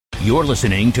You're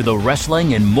listening to the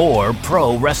Wrestling and More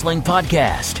Pro Wrestling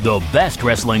Podcast, the best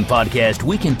wrestling podcast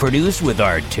we can produce with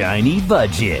our tiny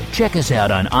budget. Check us out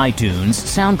on iTunes,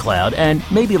 SoundCloud, and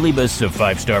maybe leave us a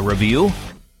 5-star review.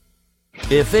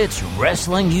 If it's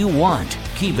wrestling you want,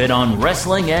 keep it on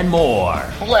Wrestling and More.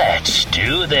 Let's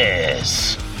do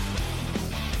this.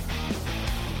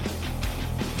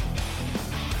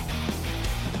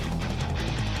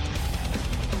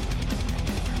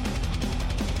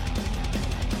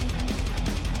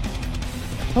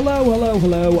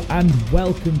 Hello, and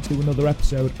welcome to another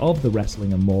episode of the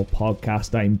Wrestling and More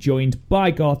podcast. I'm joined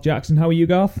by Garth Jackson. How are you,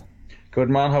 Garth? Good,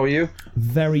 man. How are you?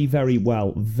 Very, very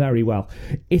well. Very well.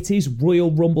 It is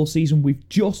Royal Rumble season. We've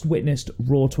just witnessed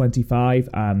Raw 25,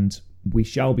 and we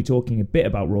shall be talking a bit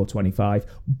about Raw 25.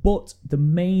 But the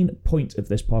main point of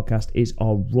this podcast is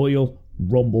our Royal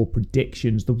Rumble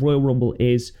predictions. The Royal Rumble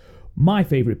is my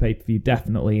favourite pay-per-view,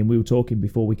 definitely, and we were talking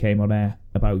before we came on air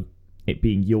about it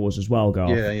being yours as well, Garth.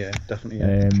 Yeah, definitely.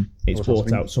 Yeah. It's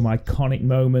brought out some iconic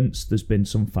moments. There's been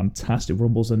some fantastic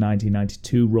Rumbles, the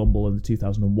 1992 Rumble and the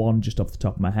 2001, just off the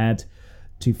top of my head.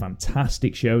 Two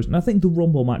fantastic shows. And I think the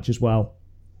Rumble match as well,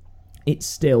 it's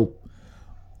still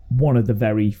one of the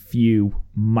very few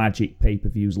magic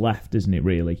pay-per-views left, isn't it,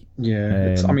 really?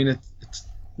 Yeah, it's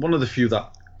one of the few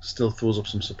that still throws up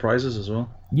some surprises as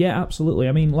well. Yeah, absolutely.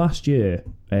 I mean, last year,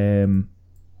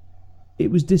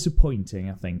 it was disappointing,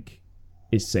 I think,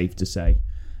 is safe to say.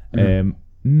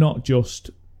 Not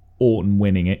just Orton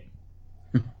winning it,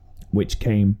 which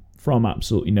came from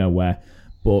absolutely nowhere,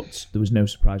 but there was no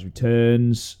surprise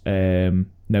returns,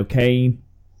 no Kane,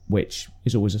 which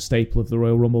is always a staple of the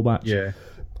Royal Rumble match. Yeah.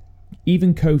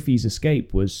 Even Kofi's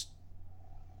escape was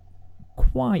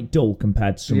quite dull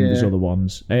compared to some of his other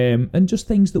ones. And just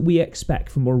things that we expect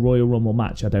from a Royal Rumble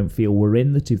match, I don't feel were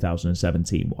in the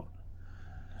 2017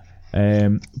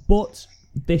 one. But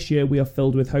this year we are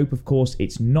filled with hope, of course.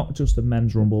 It's not just the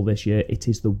men's Rumble this year, it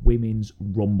is the women's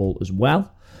Rumble as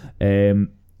well.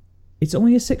 It's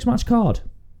only a 6-match card.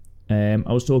 I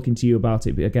was talking to you about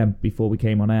it again before we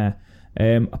came on air.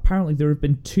 Apparently there have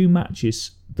been 2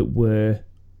 matches that were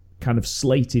kind of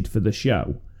slated for the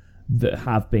show that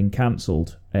have been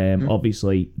cancelled.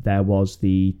 Obviously there was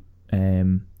the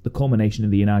culmination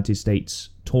of the United States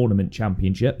Tournament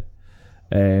Championship,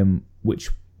 which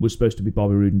was supposed to be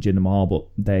Bobby Roode and Jinder Mahal, but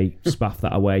they spaffed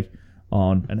that away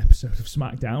on an episode of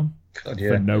SmackDown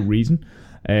for no reason.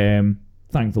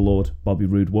 Thank the Lord, Bobby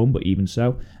Roode won, but even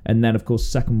so. And then, of course,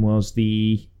 second was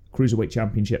the Cruiserweight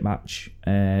Championship match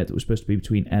that was supposed to be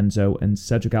between Enzo and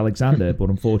Cedric Alexander,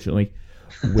 but unfortunately,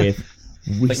 with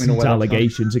recent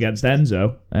allegations against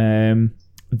Enzo,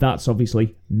 that's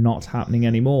obviously not happening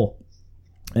anymore.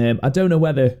 I don't know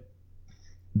whether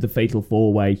the Fatal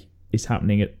 4-Way is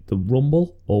happening at the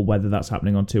Rumble or whether that's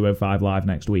happening on 205 Live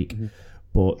next week.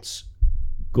 But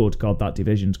good God, that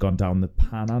division's gone down the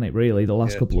pan, hasn't it, really, the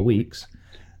last couple of weeks.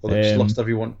 Well, they've just lost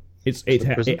everyone.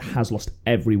 It has lost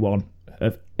everyone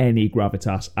of any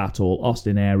gravitas at all.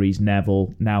 Austin Aries,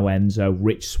 Neville, now Enzo,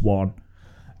 Rich Swann.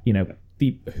 You know,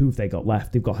 who have they got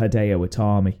left? They've got Hideo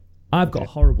Itami. I've got a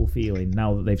horrible feeling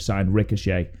now that they've signed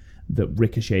Ricochet that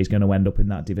Ricochet is going to end up in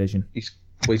that division. He's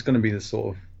going to be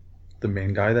the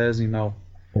main guy there, isn't he now?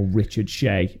 Or Richard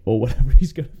Shea, or whatever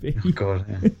he's going to be. Oh, God,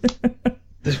 yeah.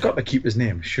 They've got to keep his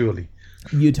name, surely.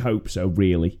 You'd hope so,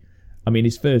 really. I mean,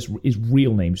 his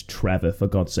real name's Trevor, for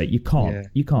God's sake. You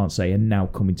can't say, and now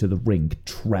coming to the ring,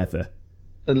 Trevor.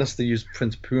 Unless they use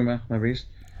Prince Puma, maybe.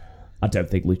 I don't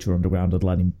think Lucha Underground would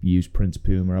let him use Prince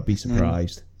Puma. I'd be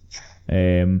surprised.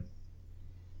 But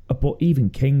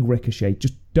even King Ricochet,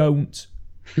 just don't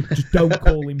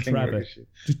call him Trevor. Ricochet.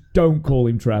 Just don't call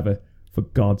him Trevor, for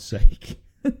God's sake.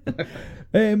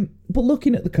 But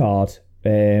looking at the card,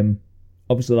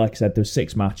 obviously, like I said, there's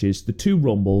 6 matches, the 2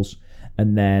 Rumbles,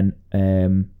 and then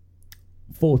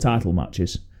 4 title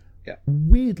matches. Yeah.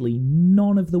 Weirdly,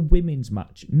 none of the women's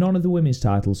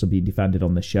titles are being defended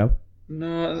on this show.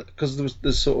 No, because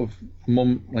there's sort of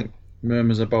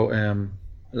murmurs about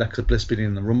Alexa Bliss being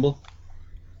in the Rumble.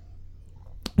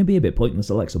 It'd be a bit pointless,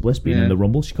 Alexa Bliss being in the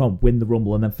Rumble. She can't win the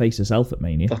Rumble and then face herself at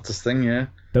Mania. That's the thing, yeah.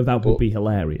 Though that would be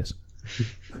hilarious.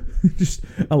 Just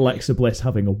Alexa Bliss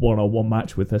having a one-on-one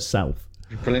match with herself.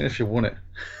 It'd be brilliant if she won it.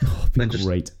 Oh, it'd be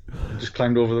great. Just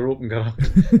climbed over the rope and got out.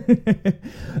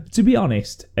 To be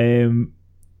honest,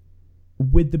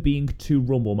 with there being 2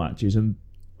 Rumble matches and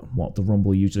what the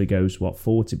Rumble usually goes,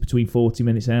 between 40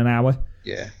 minutes and an hour?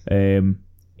 Yeah.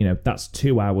 That's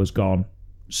 2 hours gone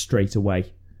straight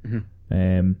away.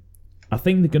 Mm-hmm. I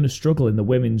think they're going to struggle in the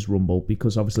women's Rumble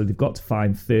because obviously they've got to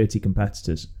find 30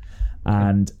 competitors.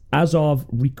 And as of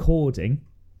recording,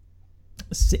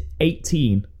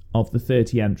 18 of the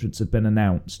 30 entrants have been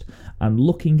announced. And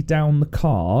looking down the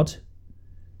card,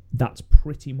 that's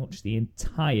pretty much the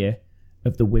entire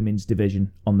of the women's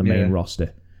division on the main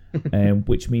roster,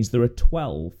 which means there are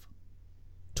 12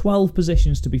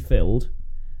 positions to be filled.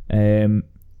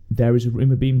 There is a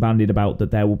rumour being bandied about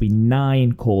that there will be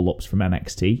 9 call-ups from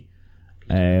NXT,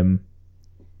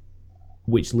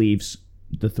 which leaves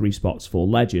the 3 spots for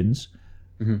Legends.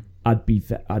 Mm-hmm.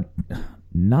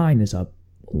 9 is a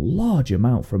large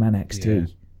amount from NXT.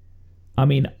 Yeah. I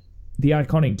mean, the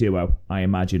Iconic Duo, I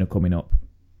imagine, are coming up.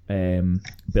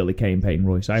 Billy Kay and Peyton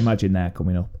Royce, I imagine they're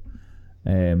coming up.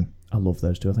 I love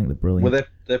those two. I think they're brilliant. Well,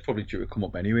 they're probably due to come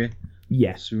up anyway.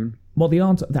 Yeah. Soon. Well, they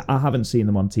aren't. I haven't seen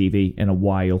them on TV in a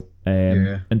while.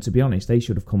 And to be honest, they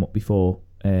should have come up before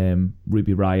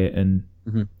Ruby Riott and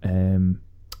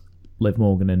Liv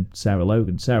Morgan and Sarah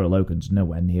Logan. Sarah Logan's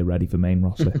nowhere near ready for main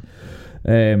roster.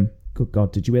 Good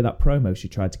God, did you hear that promo she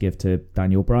tried to give to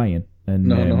Daniel Bryan? And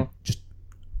no. Just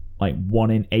like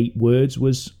 1 in 8 words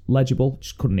was legible.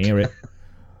 Just couldn't hear it.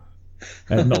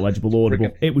 Not legible,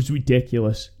 audible. It was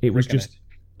ridiculous. It was just,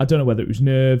 I don't know whether it was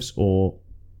nerves or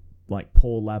like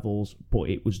poor levels, but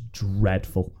it was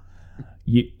dreadful.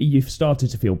 You've started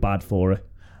to feel bad for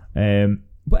her.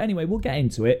 But anyway, we'll get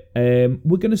into it.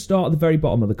 We're going to start at the very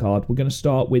bottom of the card. We're going to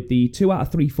start with the 2 out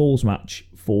of 3 falls match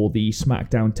for the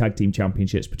SmackDown Tag Team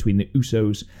Championships between the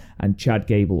Usos and Chad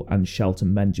Gable and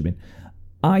Shelton Benjamin.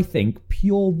 I think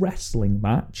pure wrestling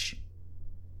match,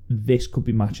 this could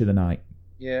be match of the night.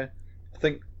 Yeah, I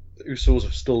think the Usos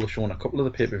have still shown a couple of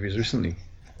the pay-per-views recently.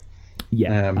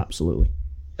 Yeah, absolutely.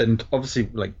 And obviously,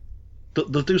 like,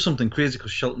 they'll do something crazy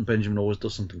because Shelton Benjamin always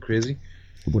does something crazy.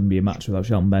 It wouldn't be a match without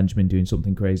Shelton Benjamin doing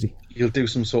something crazy. He'll do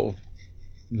some sort of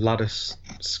ladder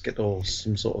skit or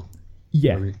some sort of...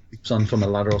 Yeah. Leaps on from a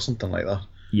ladder or something like that.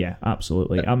 Yeah,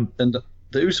 absolutely. And the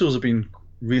Usos have been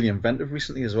really inventive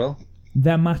recently as well.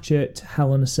 Their match at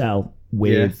Hell in a Cell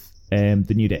with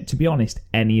the New Day. To be honest,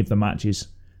 any of the matches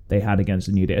they had against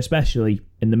the New Day, especially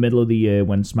in the middle of the year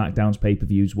when SmackDown's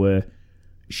pay-per-views were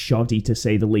shoddy to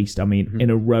say the least. I mean, in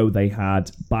a row they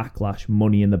had Backlash,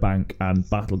 Money in the Bank, and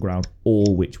Battleground,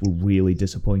 all which were really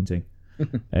disappointing.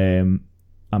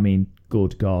 I mean,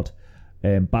 good God,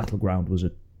 Battleground was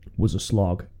a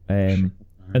slog, and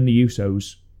the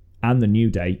Usos and the New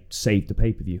Day saved the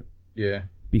pay-per-view. Yeah,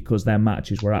 because their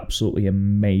matches were absolutely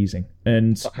amazing.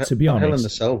 And to be honest, Hell in the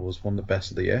Cell was one of the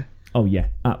best of the year. Oh yeah,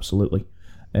 absolutely.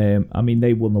 I mean,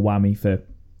 they won the Whammy for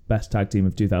Best Tag Team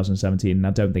of 2017, and I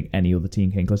don't think any other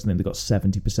team came close. I think they got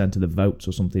 70% of the votes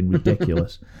or something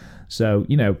ridiculous. So,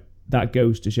 you know, that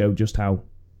goes to show just how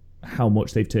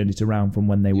much they've turned it around from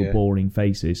when they were boring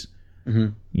faces. Mm-hmm.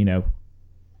 You know,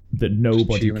 that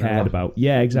nobody cared about.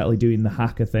 Yeah, exactly, doing the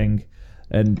hacker thing,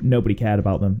 and nobody cared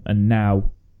about them. And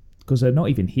now, because they're not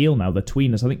even heel now, they're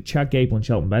tweeners. I think Chad Gable and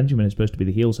Shelton Benjamin are supposed to be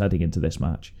the heels heading into this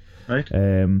match. Right.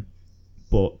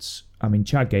 But, I mean,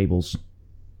 Chad Gable's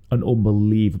an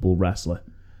unbelievable wrestler.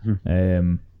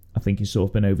 I think he's sort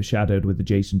of been overshadowed with the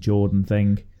Jason Jordan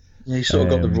thing. Yeah, he sort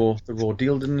of got the raw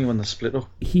deal, didn't he, when they split up?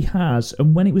 He has,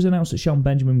 and when it was announced that Shelton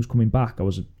Benjamin was coming back, I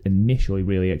was initially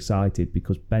really excited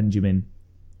because Benjamin,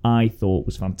 I thought,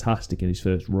 was fantastic in his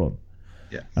first run.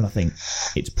 Yeah. And I think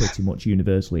it's pretty much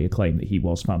universally acclaimed that he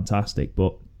was fantastic,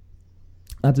 but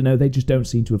I don't know, they just don't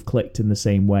seem to have clicked in the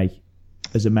same way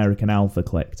as American Alpha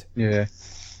clicked. Yeah.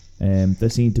 There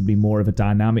seemed to be more of a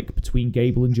dynamic between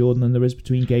Gable and Jordan than there is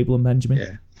between Gable and Benjamin.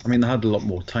 Yeah. I mean, they had a lot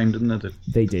more time, didn't they?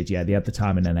 They did, yeah. They had the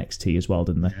time in NXT as well,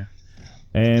 didn't they?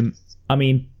 Yeah. I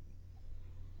mean,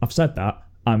 I've said that.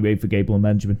 I'm going for Gable and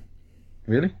Benjamin.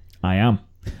 Really? I am.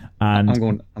 And I'm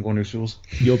going Usos.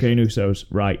 You're going Usos,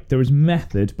 right. There is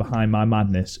method behind my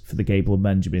madness for the Gable and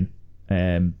Benjamin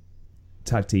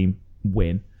tag team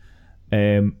win.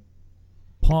 Part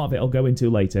of it I'll go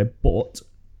into later, but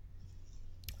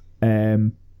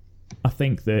I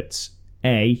think that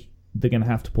they're going to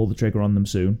have to pull the trigger on them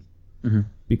soon,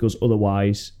 because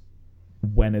otherwise,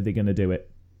 when are they going to do it?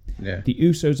 Yeah. The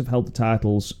Usos have held the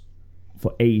titles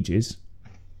for ages,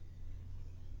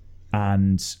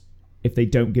 and if they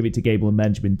don't give it to Gable and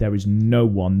Benjamin, there is no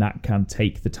one that can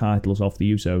take the titles off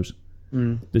the Usos.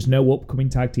 There's no upcoming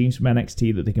tag teams from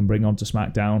NXT that they can bring onto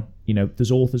SmackDown. You know,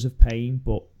 there's Authors of Pain,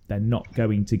 but they're not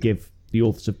going to give the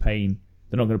Authors of Pain,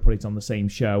 they're not going to put it on the same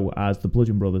show as the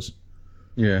Bludgeon Brothers.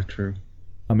 Yeah, true.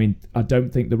 I mean, I don't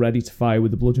think they're ready to fire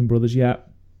with the Bludgeon Brothers yet.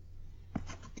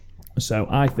 So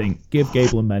I think give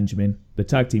Gable and Benjamin the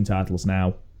tag team titles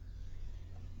now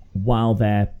while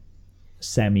they're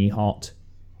semi-hot.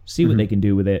 See what they can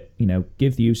do with it. You know,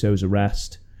 give the Usos a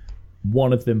rest.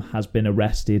 One of them has been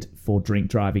arrested for drink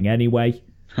driving anyway.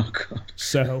 Oh God.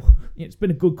 So it's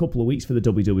been a good couple of weeks for the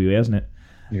WWE, hasn't it?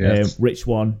 Yes. Rich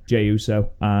Swann, Jey Uso,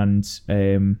 and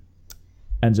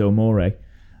Enzo Amore.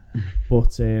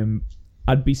 But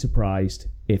I'd be surprised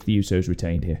if the Usos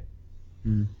retained here.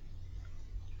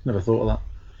 Never thought of that.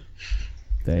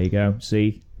 There you go.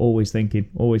 See, always thinking.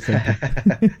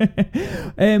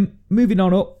 Moving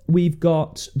on up, we've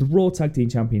got the Raw Tag Team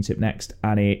Championship next,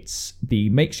 and it's the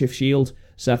Makeshift Shield,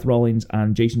 Seth Rollins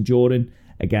and Jason Jordan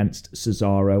against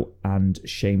Cesaro and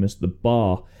Sheamus the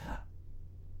Bar.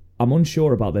 I'm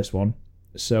unsure about this one,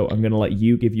 so I'm going to let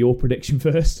you give your prediction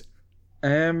first.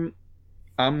 I'm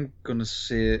going to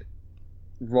say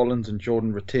Rollins and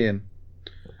Jordan retain.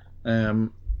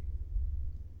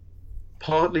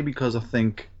 Partly because I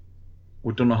think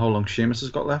we don't know how long Sheamus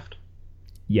has got left.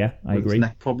 Yeah, I agree. His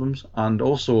neck problems, and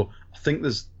also I think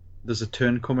there's a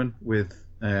turn coming with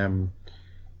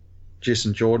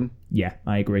Jason Jordan. Yeah,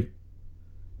 I agree.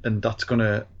 And that's going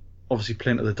to obviously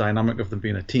play into the dynamic of them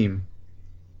being a team.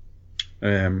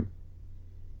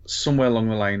 Somewhere along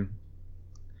the line,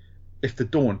 if they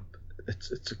don't,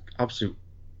 it's an absolute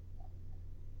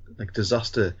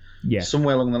disaster. Yeah.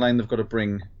 Somewhere along the line, they've got to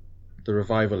bring the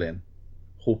Revival in,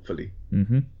 hopefully.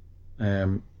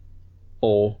 Mm-hmm.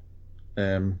 Or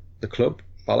the club,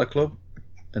 Balor Club,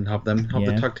 and have them have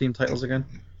the tag team titles again.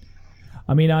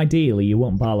 I mean, ideally, you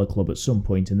want Balor Club at some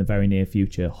point in the very near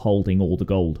future holding all the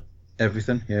gold.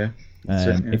 Everything, yeah.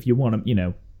 If you want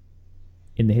to,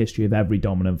 in the history of every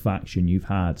dominant faction, you've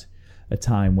had a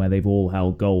time where they've all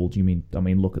held gold. I mean,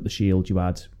 look at the Shield. You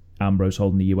had Ambrose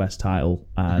holding the US title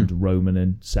and Roman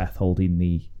and Seth holding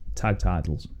the tag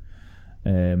titles.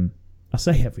 I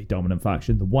say every dominant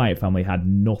faction. The Wyatt family had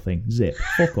nothing. Zip.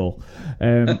 Fuck all.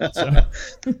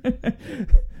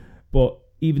 But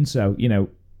even so,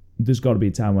 there's got to be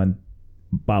a time when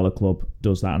Balor Club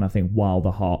does that, and I think while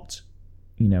they're hot,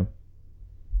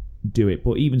 do it.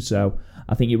 But even so,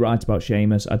 I think you're right about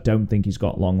Sheamus. I don't think he's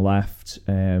got long left.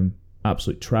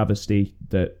 Absolute travesty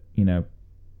that,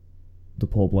 the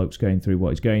poor bloke's going through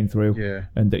what he's going through,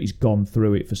 and that he's gone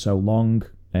through it for so long.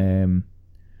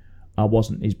 I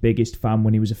wasn't his biggest fan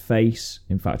when he was a face.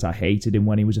 In fact, I hated him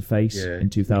when he was a face in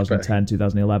 2010,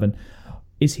 2011.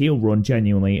 His heel run,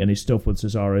 genuinely, and his stuff with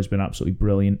Cesaro has been absolutely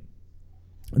brilliant.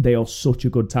 They are such a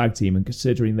good tag team, and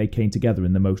considering they came together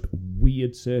in the most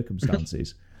weird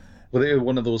circumstances. Well, they were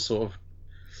one of those sort of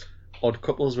odd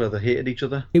couples where they hated each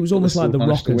other. It was almost like the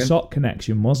Rock and Sock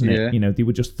connection, wasn't it? Yeah. They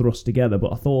were just thrust together,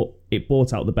 but I thought it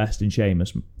brought out the best in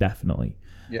Sheamus, definitely.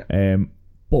 Yeah.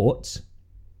 But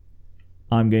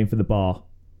I'm going for the Bar.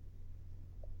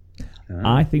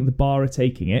 I think the Bar are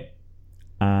taking it,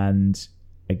 and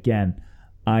again,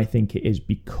 I think it is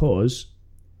because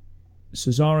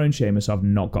Cesaro and Sheamus have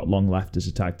not got long left as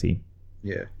a tag team.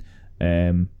 Yeah.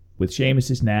 With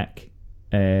Sheamus's neck,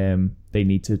 they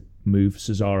need to move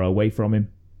Cesaro away from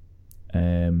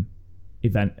him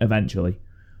eventually,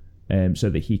 so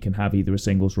that he can have either a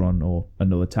singles run or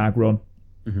another tag run.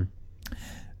 Mm-hmm.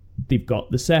 They've got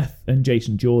the Seth and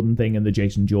Jason Jordan thing and the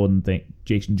Jason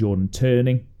Jordan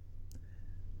turning.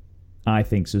 I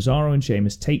think Cesaro and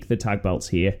Sheamus take the tag belts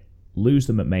here, lose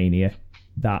them at Mania.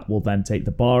 That will then take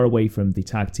the Bar away from the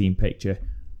tag team picture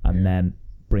and then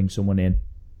bring someone in,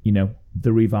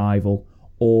 the Revival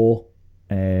or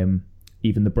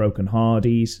even the Broken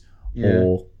Hardys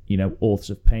or, Authors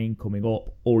of Pain coming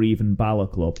up or even Balor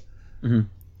Club. Mm-hmm.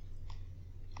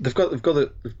 They've got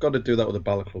to do that with the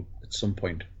Balor Club at some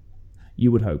point.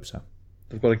 You would hope so.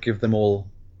 They've got to give them all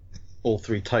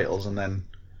three titles, and then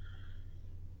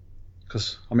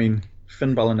because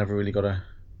Finn Balor never really got a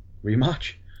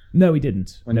rematch. No, he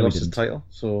didn't. When he lost his title,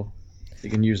 so he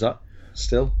can use that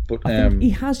still. But I think he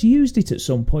has used it at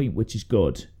some point, which is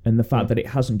good, and the fact that it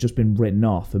hasn't just been written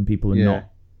off and people are not,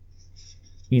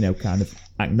 kind of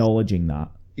acknowledging that.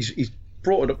 He's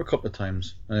brought it up a couple of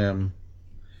times.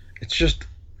 It's just,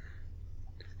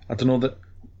 I don't know that.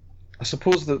 I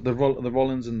suppose the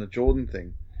Rollins and the Jordan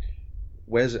thing.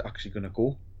 Where's it actually going to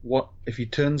go? What if he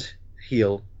turns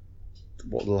heel?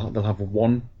 What they'll have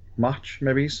one match,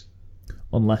 maybe.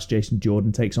 Unless Jason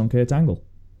Jordan takes on Kurt Angle.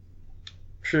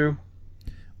 True.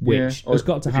 Which has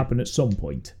got to happen at some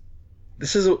point.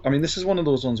 This is one of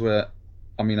those ones where,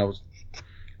 I was,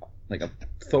 I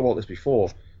thought about this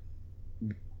before.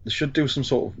 They should do some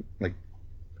sort of,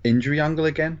 injury angle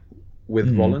again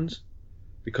with Rollins,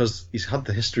 because he's had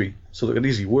the history, so they could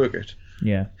easily work it.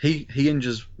 Yeah. He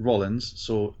injures Rollins,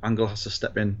 so Angle has to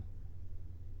step in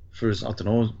for his, I don't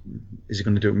know, is he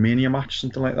going to do a Mania match,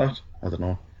 something like that? I don't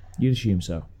know. You'd assume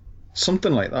so.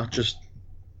 Something like that, just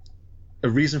a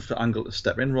reason for Angle to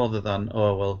step in rather than,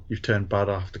 oh, well, you've turned bad,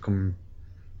 I have to come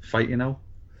fight you now.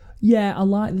 Yeah, I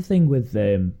like the thing with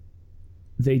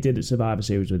they did at Survivor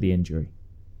Series with the injury.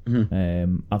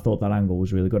 I thought that angle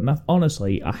was really good. And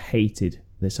honestly, I hated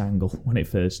this angle when it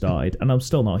first started. And I'm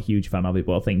still not a huge fan of it,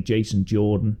 but I think Jason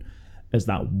Jordan as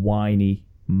that whiny,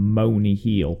 moany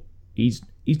heel, he's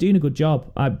doing a good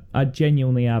job. I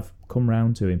genuinely have come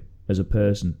round to him as a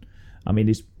person. I mean,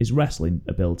 his wrestling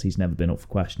ability's never been up for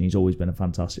question. He's always been a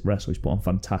fantastic wrestler. He's put on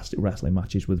fantastic wrestling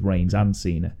matches with Reigns and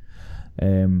Cena.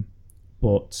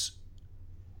 But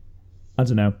I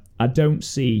don't know. I don't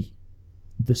see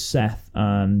the Seth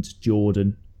and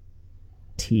Jordan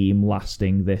team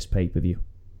lasting this pay-per-view.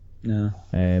 No.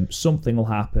 Something will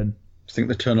happen. Do you think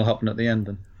the turn will happen at the end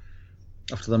then?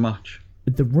 After the match?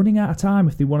 They're running out of time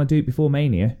if they want to do it before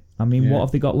Mania. I mean, what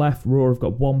have they got left? Raw have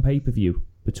got one pay-per-view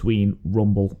between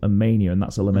Rumble and Mania, and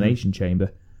that's Elimination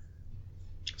Chamber.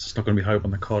 It's not going to be high up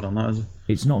on the card on that, is it?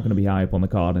 It's not going to be high up on the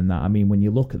card in that. I mean, when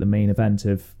you look at the main event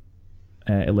of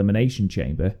Elimination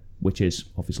Chamber, which is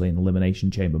obviously an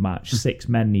Elimination Chamber match, 6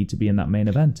 men need to be in that main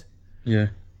event. Yeah.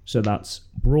 So that's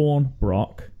Braun,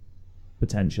 Brock,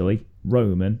 potentially,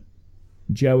 Roman,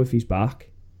 Joe if he's back,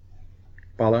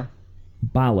 Balor.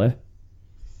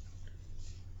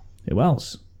 Who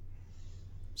else?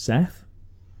 Seth?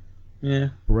 Yeah.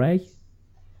 Bray?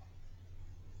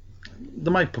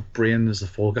 They might put Bray in as the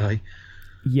fall guy.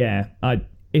 Yeah.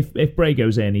 If Bray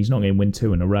goes in, he's not going to win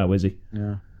 2 in a row, is he?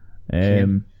 Yeah.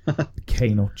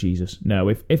 Kane, oh Jesus. No,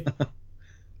 if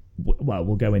well,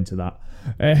 we'll go into that.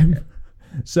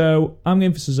 So I'm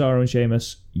going for Cesaro and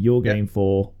Sheamus. You're going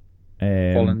for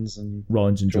Rollins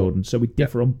and Jordan. So we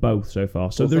differ on both so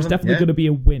far. So Both there's of them, definitely going to be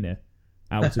a winner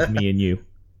out of me and you.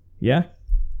 Yeah?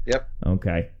 Yep.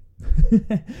 Okay.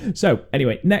 So,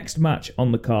 anyway, next match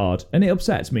on the card. And it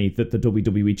upsets me that the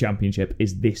WWE Championship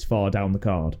is this far down the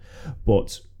card.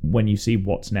 But when you see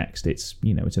what's next, it's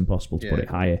impossible to put it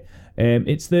higher.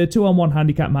 It's the 2-on-1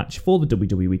 handicap match for the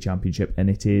WWE Championship, and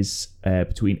it is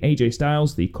between AJ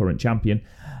Styles, the current champion,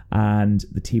 and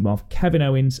the team of Kevin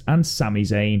Owens and Sami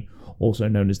Zayn, also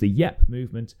known as the Yep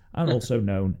Movement, and also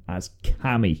known as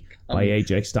Cammy by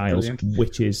AJ Styles,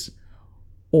 which is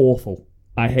awful.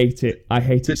 I hate it. I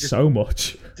hate it so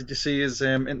much. Did you see his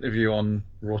interview on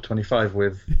Raw 25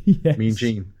 with Mean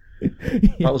Gene?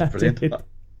 That was brilliant.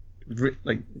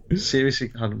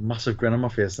 Seriously, had a massive grin on my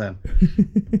face then.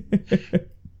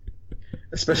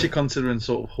 Especially considering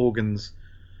sort of Hogan's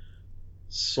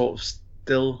sort of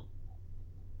still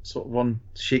sort of on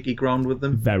shaky ground with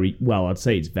them. Very well, I'd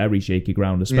say it's very shaky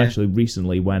ground, especially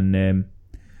recently when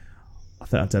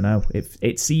I don't know.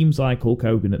 It seems like Hulk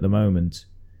Hogan at the moment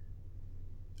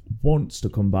wants to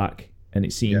come back, and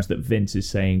it seems that Vince is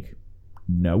saying,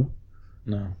 no,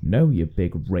 you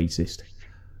big racist.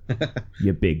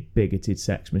 You big bigoted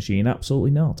sex machine.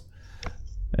 Absolutely not.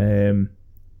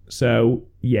 So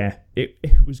yeah,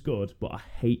 it was good, but I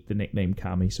hate the nickname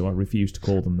Cammy, so I refuse to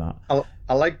call them that.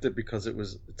 I liked it because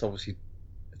it's obviously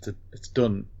it's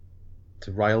done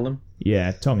to rile them.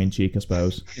 Yeah, tongue in cheek, I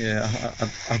suppose. Yeah,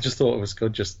 I just thought it was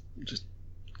good. Just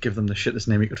give them the shittest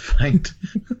name you could find.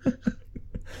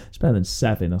 It's better than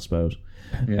 7, I suppose.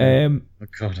 Yeah. Oh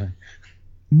God.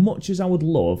 Much as I would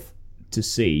love to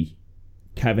see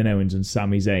Kevin Owens and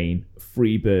Sami Zayn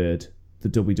freebird the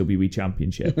WWE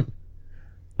Championship,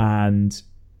 and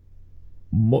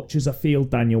much as I feel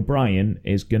Daniel Bryan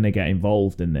is going to get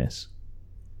involved in this,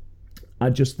 I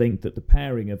just think that the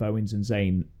pairing of Owens and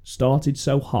Zayn started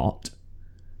so hot.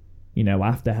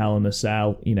 After Hell in a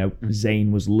Cell,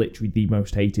 Zayn was literally the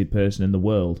most hated person in the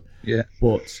world. Yeah.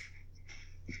 But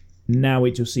now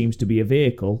it just seems to be a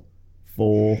vehicle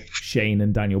for Shane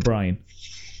and Daniel Bryan.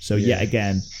 So yet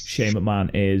again, Shane McMahon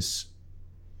is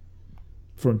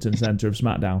front and centre of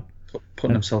SmackDown.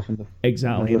 Putting himself in the...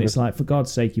 Exactly, and it's like, for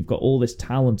God's sake, you've got all this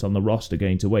talent on the roster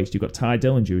going to waste. You've got Ty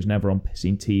Dillinger, who's never on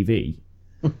pissing TV.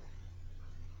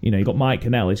 You've got Mike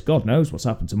Kanellis. God knows what's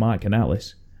happened to Mike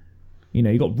Kanellis.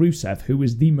 You've got Rusev, who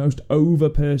is the most over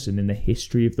person in the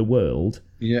history of the world.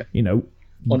 Yeah.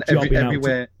 On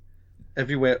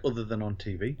everywhere other than on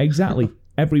TV. Exactly.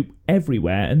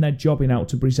 Everywhere, and they're jobbing out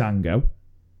to Breezango.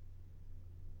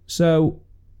 So,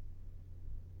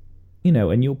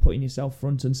 and you're putting yourself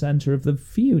front and centre of the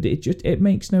feud. It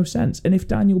makes no sense. And if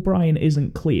Daniel Bryan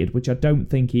isn't cleared, which I don't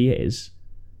think he is,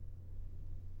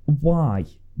 why?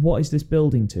 What is this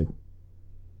building to?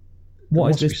 What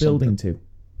is this building to?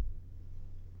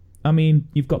 I mean,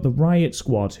 you've got the Riot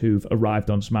Squad who've arrived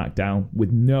on SmackDown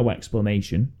with no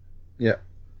explanation. Yeah.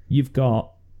 You've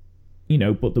got,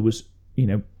 but there was,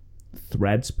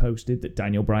 threads posted that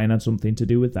Daniel Bryan had something to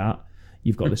do with that.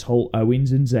 You've got this whole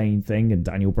Owens and Zayn thing, and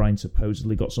Daniel Bryan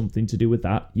supposedly got something to do with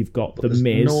that. You've got The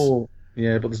Miz.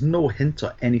 Yeah, but there's no hint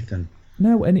or anything.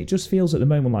 No, and it just feels at the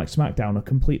moment like SmackDown are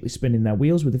completely spinning their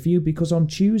wheels with a view, because on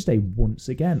Tuesday, once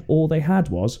again, all they had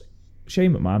was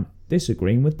Shane McMahon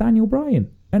disagreeing with Daniel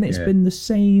Bryan. And it's been the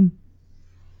same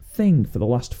thing for the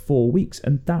last 4 weeks,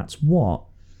 and that's what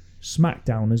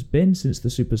SmackDown has been since the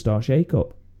Superstar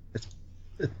shake-up.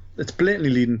 It's blatantly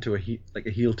leading to a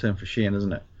heel turn for Shane,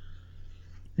 isn't it?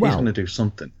 He's going to do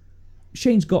something.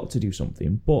 Shane's got to do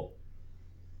something, but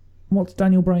what's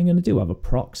Daniel Bryan going to do? Have a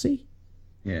proxy?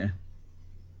 Yeah.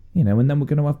 And then we're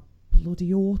going to have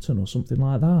bloody Orton or something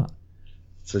like that.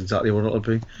 That's exactly what it'll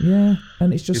be. Yeah,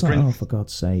 and it's just for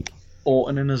God's sake.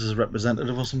 Orton in as his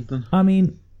representative or something. I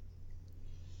mean,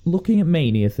 looking at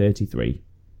Mania 33,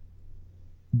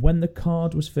 when the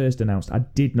card was first announced, I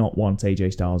did not want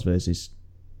AJ Styles versus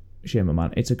Shane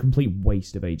McMahon. It's a complete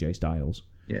waste of AJ Styles.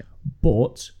 Yeah.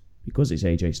 But, because it's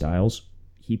AJ Styles,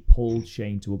 he pulled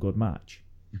Shane to a good match.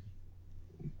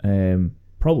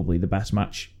 Probably the best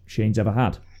match Shane's ever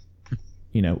had.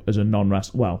 As a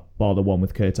non-wrestler. Well, bar the one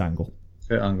with Kurt Angle.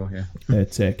 Kurt Angle, yeah.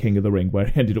 At King of the Ring, where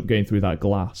he ended up going through that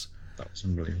glass. That was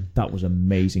unbelievable. That was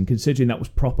amazing, considering that was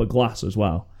proper glass as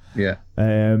well. Yeah.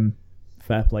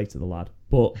 Fair play to the lad.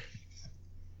 But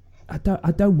I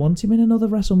don't want him in another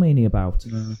WrestleMania bout.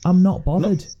 No. I'm not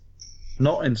bothered.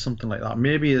 Not in something like that.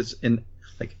 Maybe as in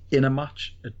a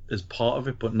match as part of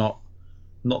it, but not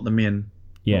the main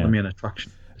not the main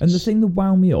attraction. And the thing that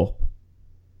wound me up,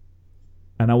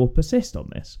 and I will persist on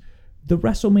this, the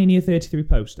WrestleMania 33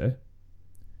 poster,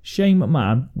 Shane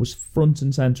McMahon was front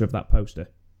and centre of that poster.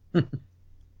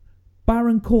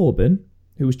 Baron Corbin,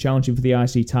 who was challenging for the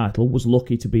IC title, was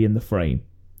lucky to be in the frame.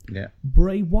 Yeah.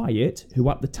 Bray Wyatt, who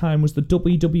at the time was the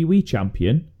WWE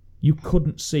champion, you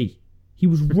couldn't see. He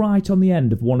was right on the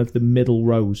end of one of the middle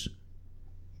rows.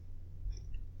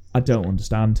 I don't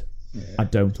understand. Yeah. I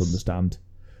don't understand.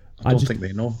 I don't think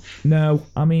they know. No,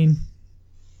 I mean,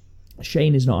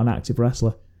 Shane is not an active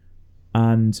wrestler.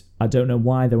 And I don't know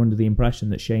why they're under the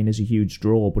impression that Shane is a huge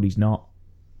draw, but he's not.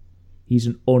 He's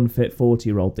an unfit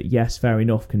 40-year-old that, yes, fair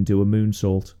enough, can do a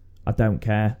moonsault. I don't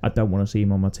care. I don't want to see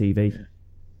him on my TV. Yeah.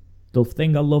 The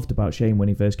thing I loved about Shane when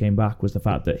he first came back was the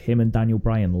fact that him and Daniel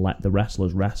Bryan let the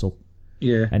wrestlers wrestle.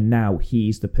 Yeah. And now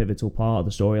he's the pivotal part of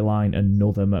the storyline,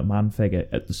 another McMahon figure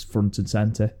at the front and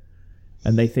centre.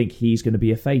 And they think he's going to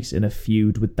be a face in a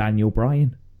feud with Daniel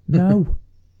Bryan. No.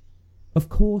 Of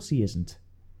course he isn't.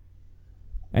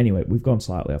 Anyway, we've gone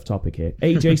slightly off topic here.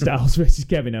 AJ Styles versus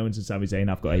Kevin Owens and Sami Zayn.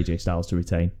 I've got AJ Styles to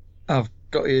retain. I've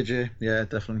got AJ. Yeah,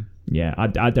 definitely. Yeah,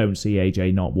 I don't see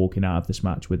AJ not walking out of this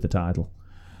match with the title.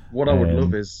 What I would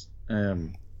love is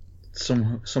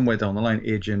somewhere down the line,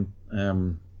 AJ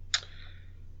and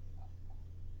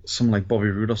someone like Bobby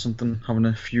Roode or something having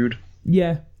a feud.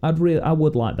 Yeah, I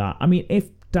would like that. I mean, if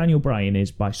Daniel Bryan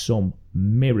is by some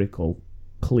miracle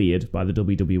cleared by the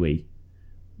WWE,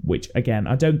 which again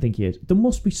I don't think he is, there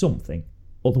must be something.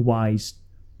 Otherwise,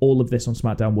 all of this on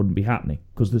SmackDown wouldn't be happening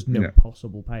because there's no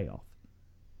possible payoff.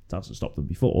 It hasn't stopped them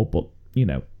before, but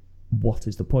what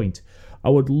is the point? I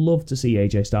would love to see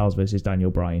AJ Styles versus Daniel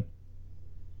Bryan.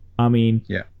 I mean,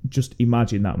 just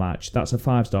imagine that match. That's a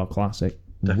 5-star classic.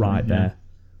 Definitely, right there.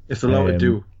 If they're allowed to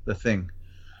do the thing.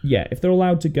 Yeah, if they're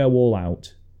allowed to go all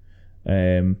out.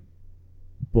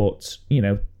 But,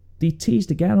 they teased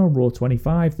again on Raw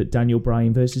 25 that Daniel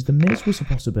Bryan versus The Miz was a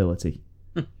possibility.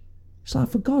 It's like,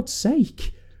 for God's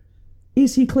sake.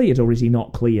 Is he cleared or is he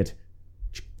not cleared?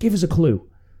 Give us a clue.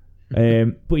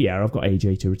 But yeah, I've got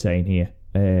AJ to retain here.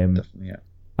 Definitely, yeah.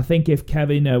 I think if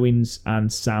Kevin Owens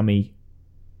and Sami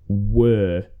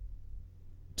were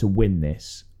to win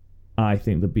this, I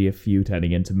think there'd be a feud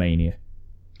heading into Mania.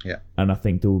 Yeah. And I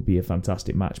think there would be a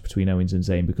fantastic match between Owens and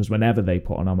Zayn because whenever they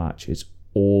put on a match, it's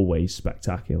always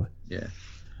spectacular. Yeah.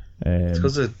 It's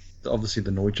because obviously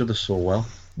they know each other so well.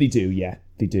 They do, yeah.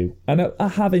 They do. And I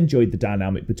have enjoyed the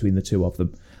dynamic between the two of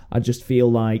them. I just feel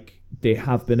like they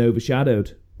have been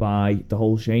overshadowed by the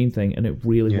whole Shane thing, and it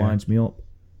really winds me up.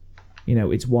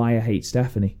 It's why I hate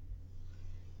Stephanie.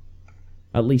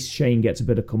 At least Shane gets a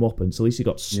bit of comeuppance. At least he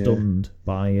got stunned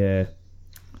by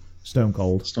Stone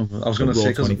Cold. I was going to say,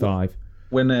 because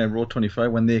when Raw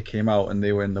 25, when they came out and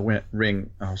they were in the ring,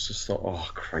 I was just thought, oh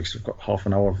Christ, we've got half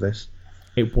an hour of this.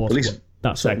 It was.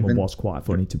 That segment was quite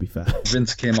funny, to be fair.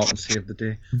 Vince came out and saved the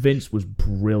day. Vince was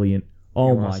brilliant.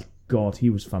 Oh my God, he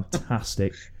was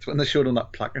fantastic. It's when they showed on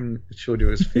that plaque and it showed you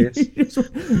his face.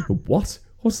 What?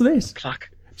 What's this? Plaque.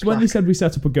 It's when they said we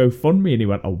set up a GoFundMe and he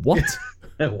went, a what?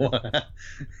 What?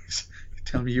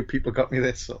 Tell me you people got me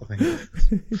this sort of thing.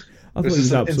 I thought it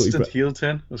was absolutely instant heel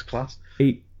turn. It was class.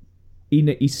 He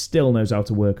still knows how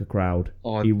to work a crowd.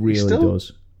 He really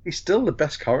does. He's still the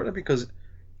best character because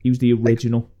He was the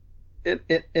original.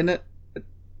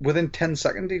 Within 10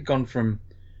 seconds, he'd gone from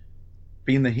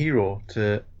being the hero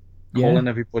to calling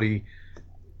everybody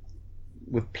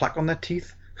with plaque on their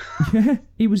teeth. Yeah,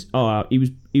 he was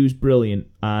brilliant,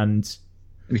 and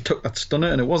he took that stunner,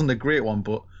 and it wasn't a great one,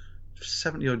 but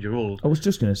 70-odd-year-old. I was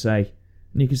just going to say,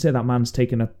 and you can say that man's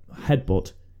taken a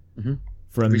headbutt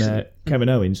from Kevin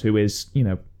Owens, who is,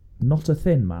 not a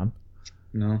thin man.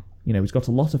 No. He's got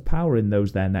a lot of power in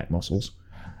those there neck muscles.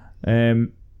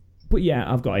 But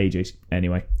yeah, I've got AJ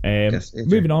anyway. Yes,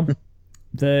 AJ. Moving on.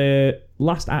 The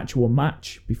last actual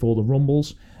match before the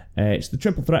Rumbles. It's the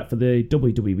triple threat for the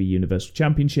WWE Universal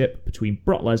Championship between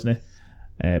Brock Lesnar,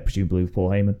 presumably with Paul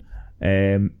Heyman,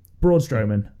 Braun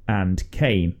Strowman, and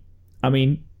Kane. I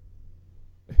mean,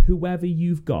 whoever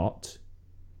you've got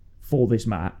for this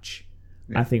match,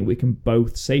 I think we can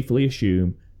both safely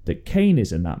assume that Kane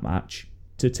is in that match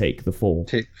to take the fall.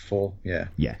 Take the fall, yeah.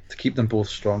 Yeah. To keep them both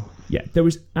strong. Yeah, there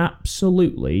is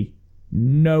absolutely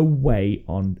no way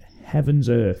on heaven's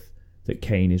earth that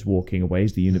Kane is walking away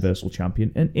as the Universal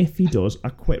Champion, and if he does, I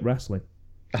quit wrestling.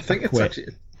 I think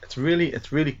it's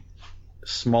really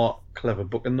smart, clever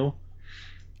booking though.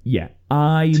 Yeah,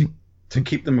 to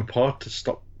keep them apart, to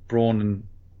stop Braun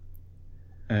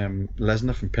and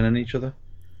Lesnar from pinning each other.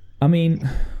 I mean,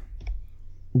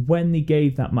 when they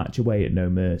gave that match away at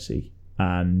No Mercy,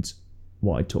 and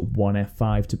it took one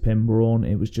F5 to pin Braun,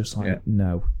 it was just like,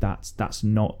 no, that's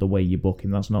not the way you book him.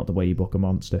 That's not the way you book a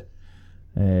monster.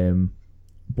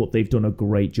 But they've done a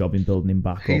great job in building him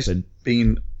back up. He's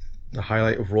been the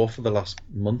highlight of Raw for the last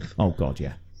month. Oh God,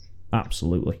 yeah,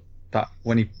 absolutely. That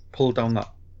when he pulled down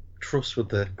that truss with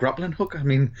the grappling hook, I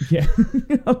mean, yeah,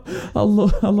 I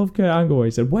love Kurt Angle where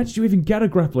he said, "Where did you even get a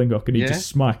grappling hook?" And he just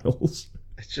smiles.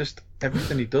 It's just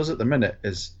everything he does at the minute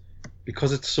is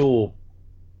because it's so,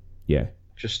 it's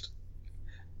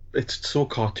so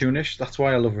cartoonish. That's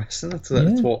why I love wrestling.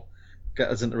 That's what get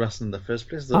us into wrestling in the first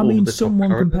place. I mean,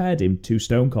 someone compared him to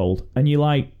Stone Cold, and you're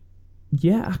like,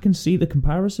 yeah, I can see the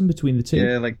comparison between the two.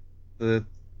 Yeah, like the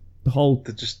whole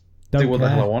they just do what the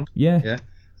hell I want. Yeah.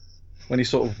 When he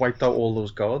sort of wiped out all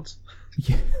those guards.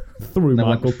 Yeah, through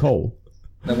Michael Cole.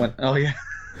 Then went, oh yeah.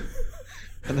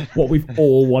 And then, what we've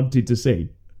all wanted to see.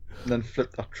 And then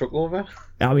flipped that truck over.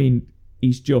 I mean,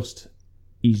 he's just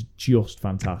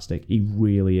fantastic. He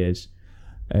really is.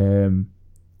 And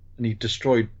he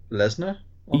destroyed Lesnar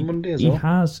on Monday as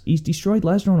well. He's destroyed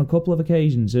Lesnar on a couple of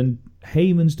occasions, and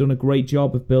Heyman's done a great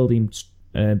job of building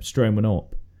Strowman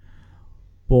up.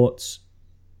 But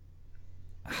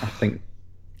I think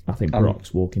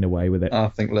Brock's walking away with it. I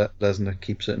think Lesnar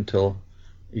keeps it until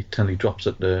he drops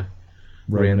it to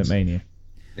Roman at Mania.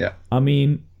 Yeah. I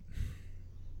mean,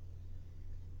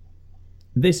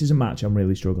 this is a match I'm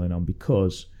really struggling on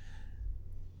because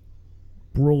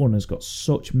Braun has got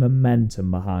such momentum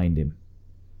behind him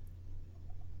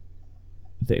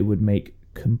that it would make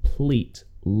complete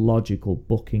logical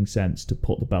booking sense to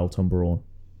put the belt on Braun.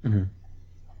 Mm-hmm.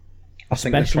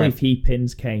 Especially if he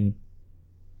pins Kane.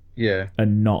 Yeah.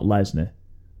 And not Lesnar.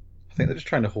 I think they're just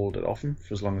trying to hold it off him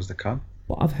for as long as they can.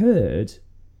 But I've heard,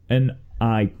 and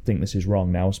I think this is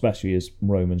wrong now, especially as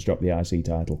Roman's dropped the IC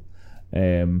title,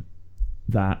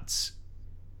 that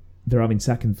they're having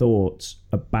second thoughts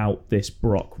about this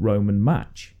Brock-Roman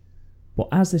match. But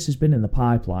as this has been in the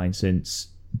pipeline since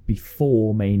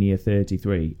before Mania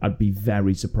 33, I'd be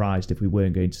very surprised if we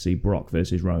weren't going to see Brock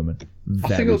versus Roman. I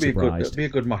think it'll be a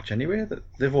good match anyway.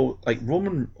 They've all, like,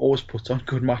 Roman always puts on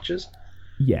good matches.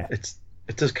 Yeah, it's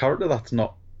his character that's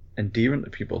not endearing to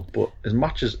people, but his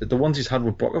matches, the ones he's had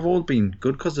with Brock, have all been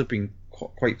good because they've been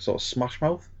quite sort of smash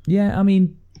mouth. Yeah, I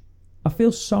mean, I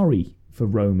feel sorry for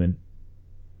Roman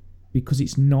because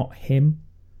it's not him.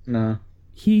 No,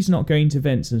 he's not going to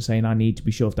Vince and saying I need to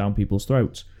be shoved down people's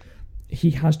throats.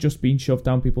 He has just been shoved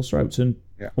down people's throats, and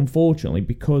unfortunately,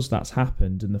 because that's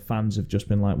happened, and the fans have just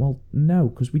been like, "Well, no,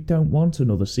 because we don't want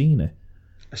another Cena."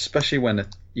 Especially when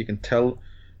you can tell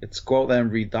it's go out there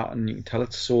and read that, and you can tell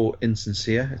it's so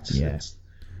insincere. It's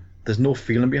there's no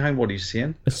feeling behind what he's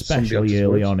saying, especially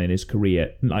early on in his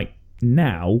career. Like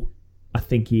now, I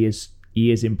think he is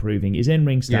improving. His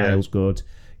in-ring style's good.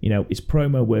 His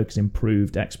promo work's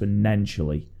improved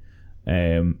exponentially.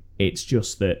 It's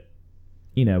just that,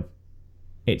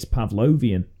 it's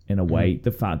Pavlovian in a way.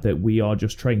 The fact that we are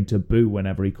just trained to boo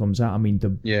whenever he comes out. I mean, the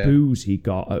boos he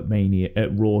got at Mania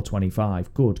at Raw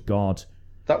 25. Good God.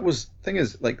 That was thing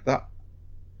is like that.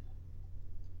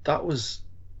 That was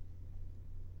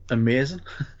amazing.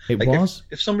 It like was.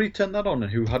 If somebody turned that on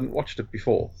and who hadn't watched it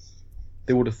before,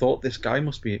 they would have thought this guy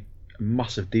must be a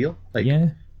massive deal.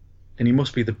 And he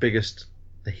must be the biggest,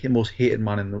 the most hated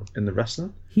man in the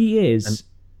wrestling. He is. And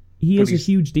he is a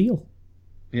huge deal.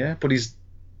 Yeah, but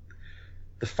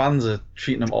the fans are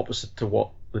treating him opposite to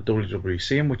what the WWE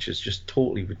see him, which is just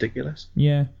totally ridiculous.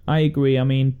 Yeah, I agree. I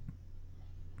mean,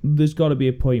 there's got to be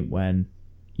a point when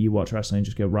you watch wrestling and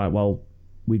just go, right, well,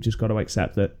 we've just got to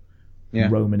accept that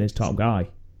Roman is top guy.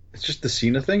 It's just the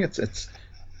Cena thing. It's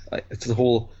the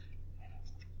whole.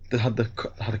 They had a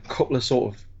couple of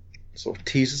sort of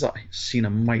teasers that Cena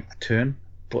might turn,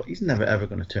 but he's never ever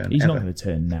going to turn. He's not going to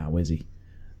turn now, is he?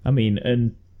 I mean,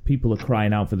 and people are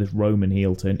crying out for this Roman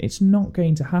heel turn. It's not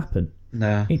going to happen.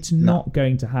 Nah, it's not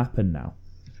going to happen now.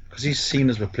 Because he's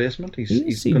Cena's replacement.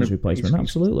 He's Cena's replacement,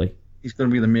 absolutely. He's going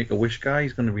to be the Make-A-Wish guy.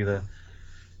 He's going to be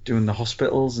doing the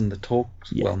hospitals and the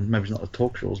talks. Yeah. Well, maybe not the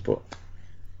talk shows, but...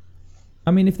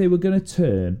 I mean, if they were going to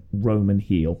turn Roman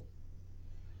heel,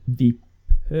 the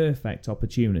perfect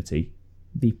opportunity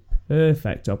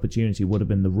would have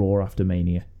been the Raw after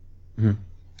Mania. Mm-hmm.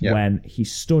 Yeah. When he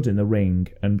stood in the ring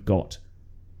and got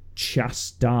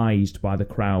chastised by the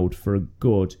crowd for a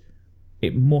good...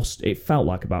 It felt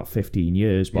like about 15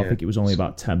 years, but I think it was only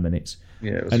about 10 minutes.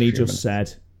 Yeah, and he just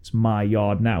said, "It's my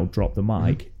yard now, drop the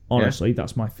mic." Mm-hmm. Honestly,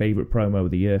 that's my favourite promo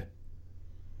of the year.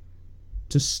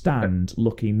 To stand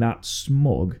looking that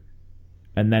smug,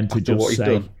 and then to after just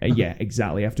say, yeah,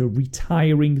 exactly, after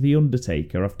retiring The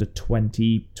Undertaker after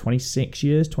 26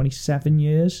 years, 27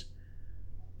 years,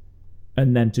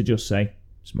 and then to just say,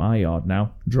 "It's my yard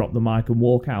now, drop the mic and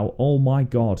walk out." Oh my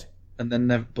God. And then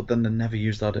they never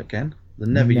used that again. They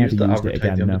never used that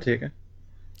advertise The Undertaker. No.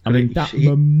 I mean, that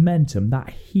momentum, that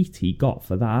heat he got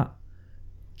for that,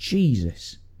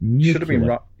 Jesus. He should have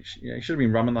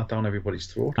been ramming that down everybody's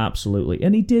throat. Absolutely.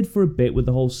 And he did for a bit with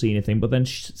the whole Cena thing, but then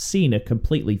Cena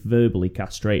completely verbally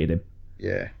castrated him.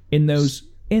 Yeah. In those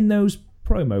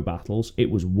promo battles,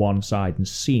 it was one side, and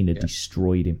Cena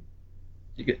destroyed him.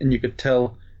 You could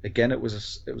tell, again, it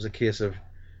was a case of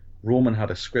Roman had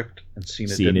a script and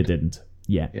Cena didn't.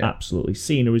 Yeah, absolutely.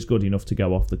 Cena is good enough to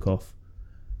go off the cuff,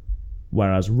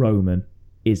 whereas Roman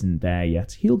isn't there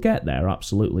yet. He'll get there,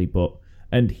 absolutely,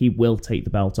 and he will take the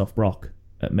belt off Brock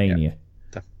at Mania.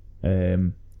 Yeah.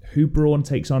 Who Braun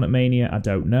takes on at Mania, I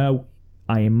don't know.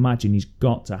 I imagine he's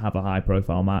got to have a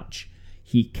high-profile match.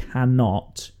 He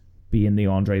cannot be in the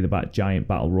Andre the Giant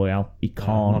Battle Royale. He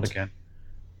can't. Not again.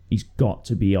 He's got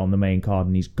to be on the main card,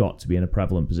 and he's got to be in a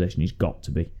prevalent position. He's got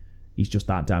to be. He's just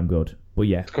that damn good. But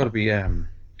yeah, it's got to be. I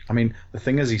mean, the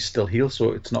thing is, he's still heel,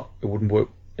 so it wouldn't work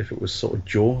if it was sort of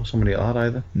Joe or somebody like that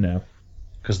either. No,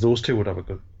 because those two would have a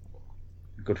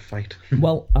good fight.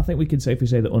 Well, I think we can safely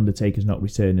say that Undertaker's not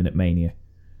returning at Mania,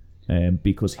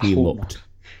 because he looked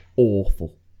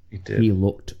awful. He did. He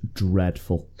looked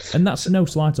dreadful, and that's no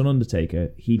slight on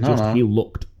Undertaker. He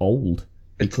looked old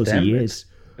because he is.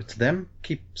 It's them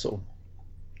keep sort of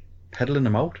peddling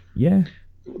him out. Yeah.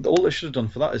 All they should have done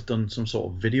for that is done some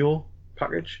sort of video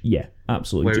package. Yeah,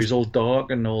 absolutely. Where he's all dark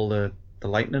and all the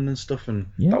lightning and stuff, and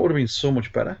that would have been so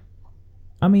much better.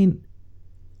 I mean,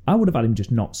 I would have had him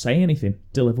just not say anything,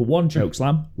 deliver one choke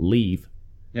slam, leave.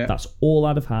 Yeah. That's all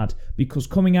I'd have had, because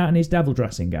coming out in his devil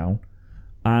dressing gown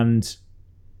and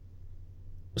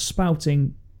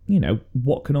spouting,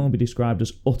 what can only be described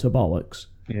as utter bollocks.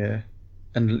 Yeah,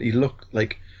 and he looked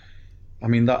like, I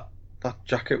mean, that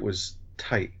jacket was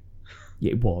tight.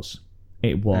 It was.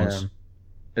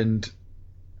 And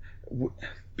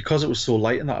because it was so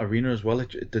light in that arena as well,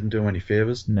 it didn't do him any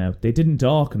favours. No, they didn't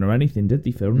darken or anything, did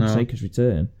they, for Undertaker's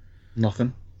return?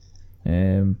 Nothing.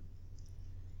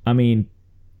 I mean,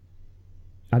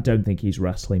 I don't think he's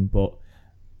wrestling, but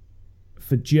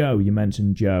for Joe, you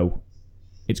mentioned Joe,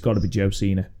 it's got to be Joe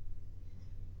Cena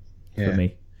for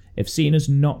me. If Cena's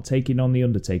not taking on The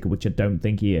Undertaker, which I don't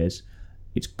think he is,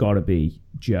 it's got to be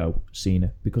Joe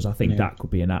Cena, because I think that could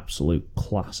be an absolute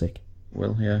classic.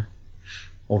 Well, yeah.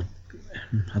 Or,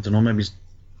 I don't know, maybe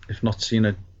if not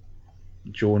Cena,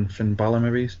 Joe and Finn Balor,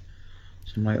 maybe.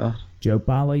 Something like that. Joe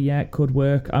Balor, yeah, it could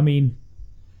work. I mean,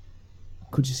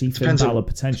 could you see Finn Balor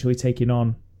potentially taking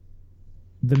on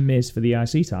The Miz for the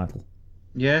IC title?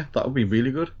 Yeah, that would be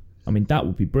really good. I mean, that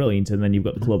would be brilliant, and then you've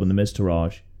got the club and the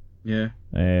Miztourage. Yeah.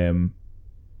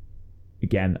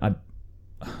 Again,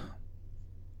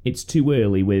 it's too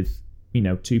early with,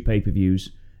 2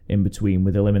 pay-per-views in between,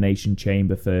 with Elimination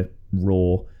Chamber for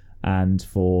Raw and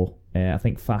for, I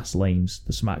think, Fastlane's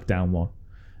the SmackDown one.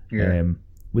 Yeah.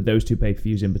 With those 2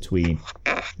 pay-per-views in between,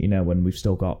 when we've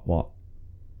still got,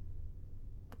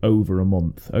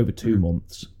 over 2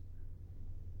 months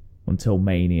until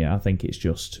Mania. I think it's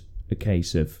just a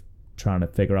case of trying to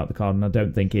figure out the card, and I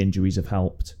don't think injuries have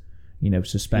helped.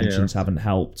 Suspensions haven't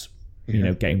helped.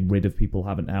 Getting rid of people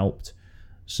haven't helped.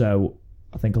 So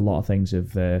I think a lot of things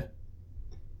have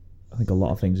I think a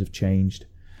lot of things have changed.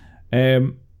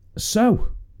 So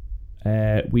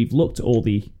we've looked at all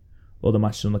the other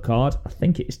matches on the card. I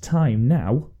think it is time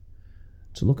now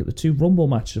to look at the 2 Rumble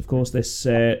matches. Of course, this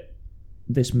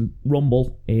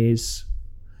Rumble is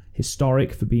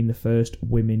historic for being the first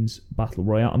women's battle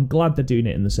royale. I'm glad they're doing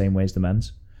it in the same way as the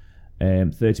men's.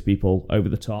 30 people over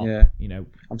the top. Yeah. You know,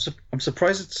 I'm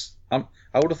surprised I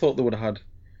would have thought they would have had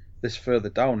this further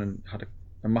down and had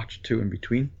a match or 2 in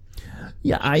between.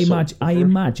 Yeah, I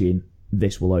imagine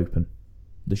this will open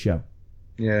the show.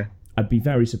 Yeah. I'd be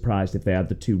very surprised if they had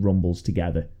the 2 Rumbles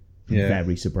together. Yeah.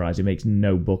 Very surprised. It makes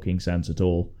no booking sense at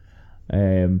all.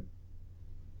 But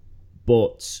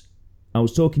I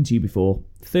was talking to you before.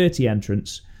 30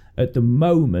 entrants. At the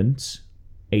moment,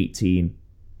 18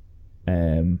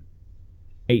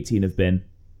 have been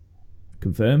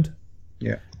confirmed.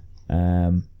 Yeah.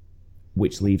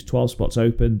 Which leaves 12 spots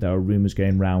open. There are rumours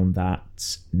going round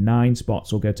that 9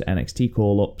 spots will go to NXT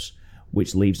call-ups,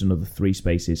 which leaves another 3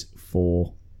 spaces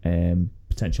for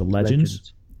potential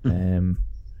legends.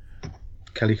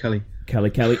 Kelly.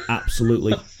 Kelly,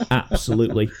 absolutely.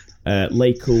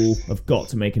 Lay Cool have got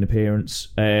to make an appearance.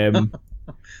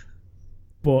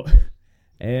 But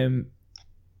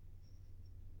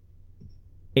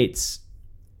it's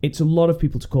a lot of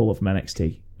people to call up from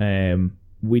NXT.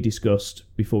 We discussed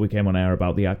before we came on air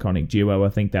about the Iconic Duo. I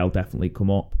think they'll definitely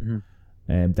come up.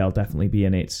 Mm-hmm. They'll definitely be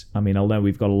in it. I mean, I know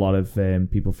we've got a lot of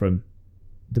people from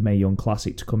the Mae Young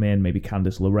Classic to come in, maybe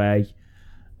Candice LeRae,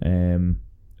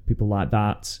 people like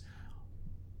that.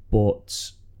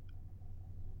 But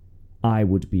I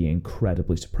would be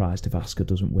incredibly surprised if Asuka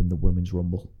doesn't win the Women's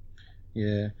Rumble.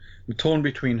 Yeah, I'm torn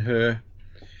between her.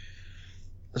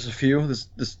 There's a few.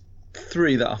 There's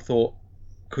 3 that I thought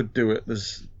could do it.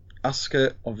 There's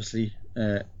Asuka, obviously,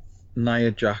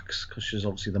 Nia Jax, because she's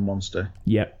obviously the monster.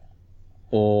 Yep.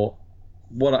 Or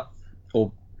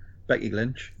Becky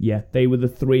Lynch. Yeah, they were the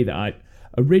 3 that I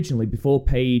originally, before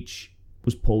Paige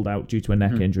was pulled out due to a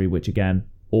neck injury, which again,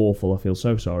 awful. I feel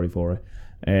so sorry for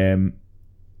her.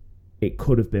 It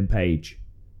could have been Paige.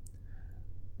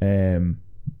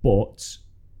 But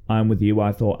I'm with you.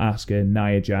 I thought Asuka,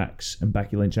 Nia Jax, and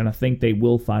Becky Lynch, and I think they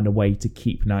will find a way to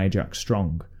keep Nia Jax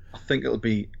strong. I think it'll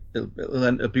be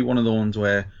one of the ones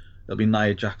where it'll be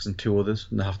Nia Jax and 2 others,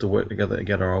 and they have to work together to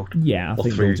get her out. Yeah, I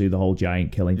think 3. they'll do the whole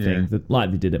giant killing thing,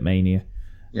 like they did at Mania.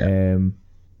 Yeah.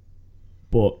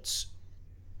 But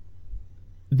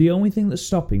the only thing that's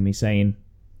stopping me saying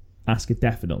Asuka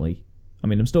definitely, I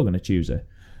mean, I'm still going to choose her,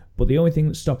 but the only thing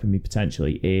that's stopping me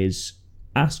potentially is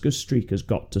Asuka's streak has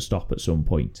got to stop at some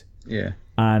point. Yeah.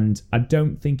 And I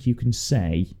don't think you can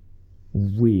say,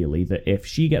 really, that if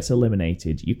she gets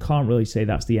eliminated, you can't really say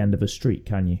that's the end of a streak,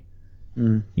 can you?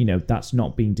 Mm. You know, that's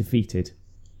not being defeated.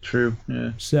 True,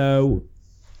 yeah. So,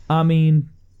 I mean,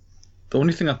 the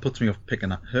only thing that puts me off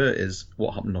picking at her is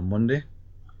what happened on Monday.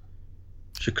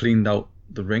 She cleaned out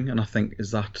the ring, and I think,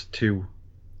 is it too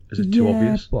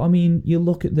obvious? But I mean, you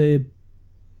look at the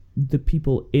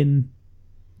people in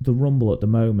the Rumble at the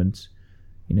moment.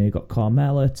 You know, you've got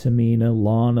Carmella, Tamina,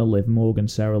 Lana, Liv Morgan,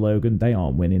 Sarah Logan. They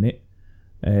aren't winning it.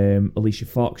 Alicia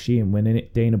Fox, she ain't winning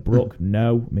it. Dana Brooke,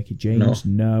 no. Mickey James,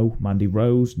 no. Mandy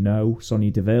Rose, no.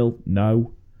 Sonya Deville,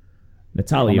 no.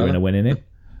 Natalia are winning it.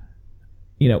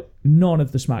 You know, none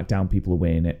of the SmackDown people are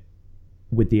winning it,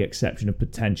 with the exception of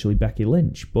potentially Becky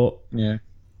Lynch. But yeah,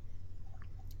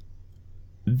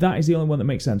 that is the only one that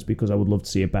makes sense, because I would love to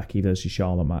see a Becky versus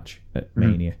Charlotte match at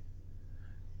Mania.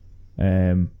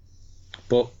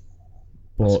 But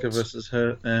Asuka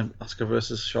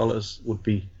versus Charlotte would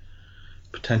be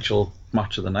potential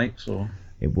match of the night. So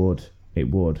it would.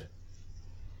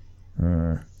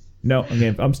 No,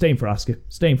 I'm staying for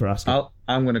Asuka.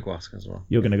 I'm going to go Asuka as well.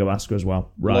 You're going to go Asuka as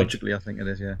well, right? Logically, I think it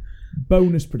is. Yeah.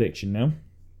 Bonus prediction now.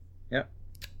 Yep.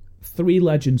 3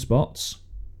 legend spots.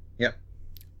 Yep.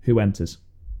 Who enters?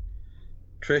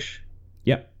 Trish.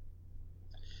 Yep.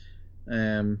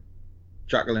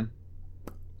 Jacqueline.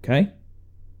 Okay.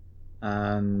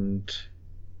 And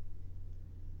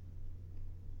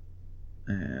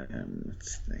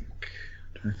let's think.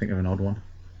 I'm trying to think of an odd one.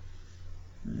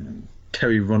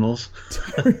 Terry Runnels.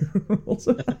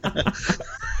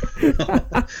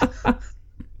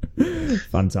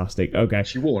 Fantastic. Okay.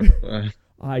 She won.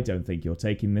 I don't think you're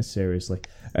taking this seriously.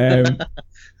 I'm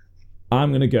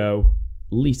going to go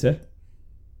Lita.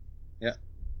 Yeah.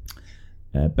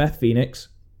 Beth Phoenix.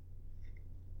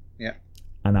 Yeah.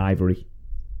 And Ivory.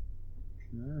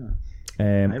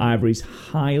 Ivory's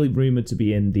highly rumoured to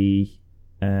be in the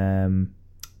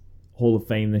Hall of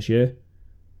Fame this year.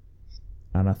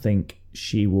 And I think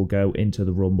she will go into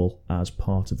the Rumble as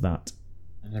part of that.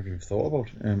 I never even thought about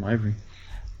Ivory.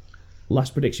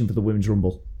 Last prediction for the Women's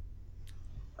Rumble.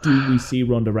 Do we see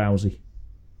Ronda Rousey?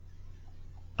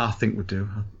 I think we do.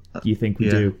 Do you think we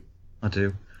do? I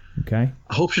do. Okay.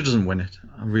 I hope she doesn't win it.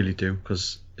 I really do,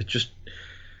 because it just...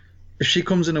 If she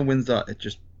comes in and wins that, it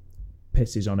just...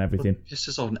 Pisses on everything.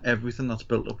 Pisses on everything that's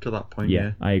built up to that point,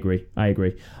 yeah. I agree.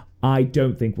 I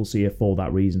don't think we'll see her for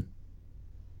that reason.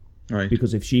 Right.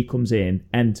 Because if she comes in,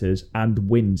 enters, and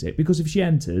wins it... Because if she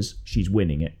enters, she's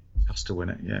winning it. Has to win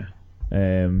it, yeah.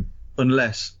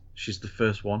 Unless she's the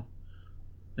first one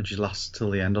and she lasts till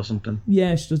the end or something.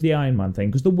 Yeah, she does the Iron Man thing,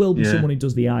 because there will be someone who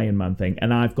does the Iron Man thing,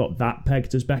 and I've got that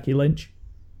pegged as Becky Lynch.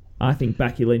 I think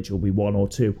Becky Lynch will be 1 or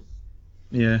 2.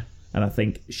 Yeah. And I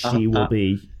think she will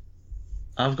be...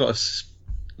 I've got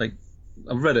I've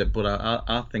read it, but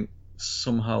I think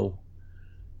somehow...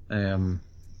 what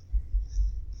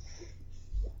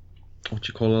do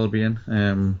you call Albion?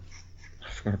 I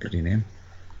forgot her bloody name.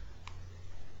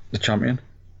 The champion.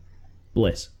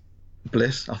 Bliss.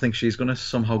 I think she's going to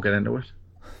somehow get into it.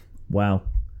 Wow.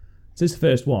 Is this the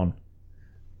first one?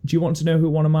 Do you want to know who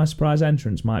one of my surprise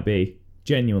entrants might be?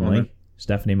 Genuinely,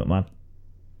 Stephanie McMahon.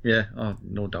 Yeah,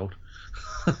 no doubt.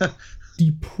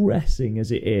 Depressing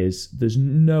as it is, there's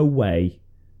no way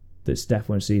that Steph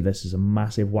won't see this as a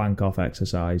massive wank-off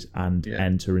exercise and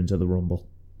enter into the Rumble.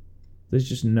 There's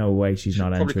just no way she's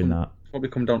not entering that. Probably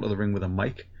come down to the ring with a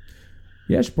mic.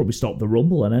 Yeah, she'll probably stop the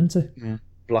Rumble and enter. Yeah.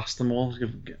 Blast them all,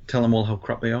 tell them all how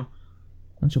crap they are.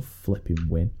 And she'll flipping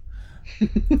win.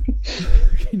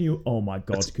 Oh my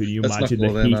God, can you imagine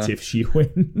the heat if she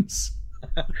wins?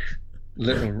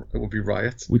 It would be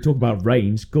riots. We talk about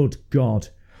Reigns, good God.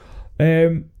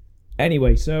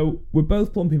 Anyway, so we're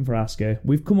both plumping for Asuka.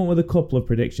 We've come up with a couple of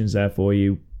predictions there for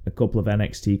you. A couple of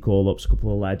NXT call-ups, a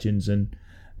couple of legends, and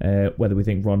whether we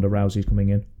think Ronda Rousey's coming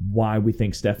in, why we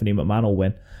think Stephanie McMahon will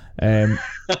win.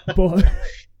 But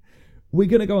we're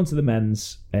going to go on to the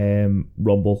men's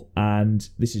Rumble, and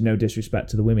this is no disrespect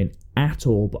to the women at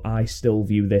all, but I still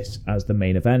view this as the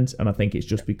main event, and I think it's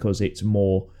just because it's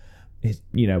more, it's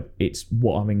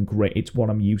what it's what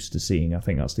I'm used to seeing. I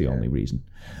think that's the only reason.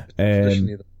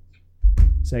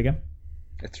 Say again?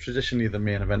 It's traditionally the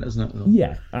main event, isn't it?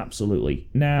 Yeah, absolutely.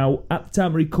 Now, at the time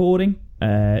of recording,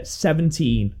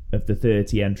 17 of the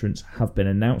 30 entrants have been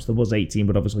announced. There was 18,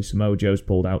 but obviously Samoa Joe's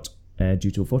pulled out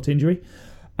due to a foot injury.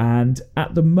 And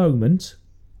at the moment,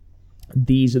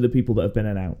 these are the people that have been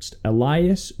announced.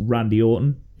 Elias, Randy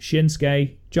Orton,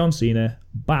 Shinsuke, John Cena,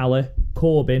 Balor,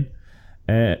 Corbin,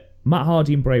 Matt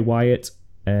Hardy and Bray Wyatt,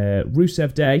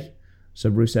 Rusev Day, so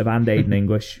Rusev and Aiden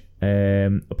English,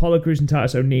 Apollo Crews and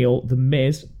Titus O'Neil, The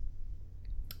Miz,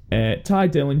 Ty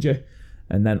Dillinger,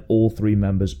 and then all 3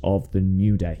 members of the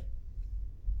New Day.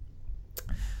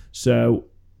 So,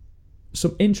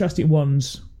 some interesting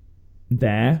ones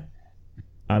there.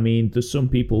 I mean, there's some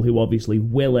people who obviously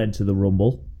will enter the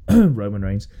Rumble, Roman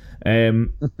Reigns,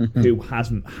 who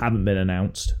haven't been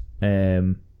announced.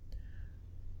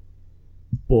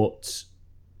 But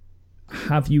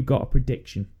have you got a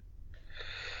prediction?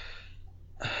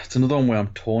 It's another one where I'm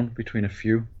torn between a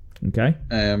few. Okay.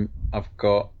 I've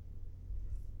got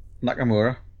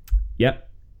Nakamura. Yep.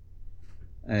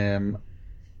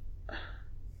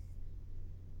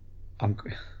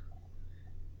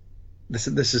 This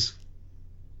is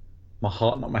my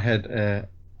heart, not my head.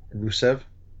 Rusev.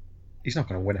 He's not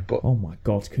going to win it, but oh my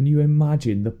God, can you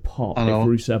imagine the pop if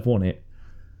Rusev won it?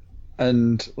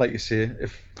 And like you say,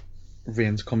 if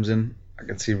Reigns comes in, I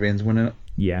can see Reigns winning it.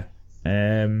 Yeah.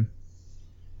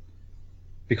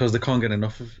 Because they can't get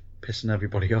enough of pissing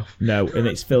everybody off. No, and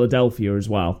it's Philadelphia as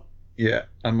well. Yeah,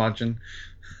 imagine.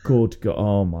 Good God.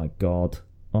 Oh my God.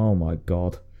 Oh my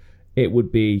God. It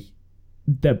would be...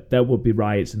 There would be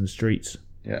riots in the streets.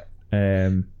 Yeah.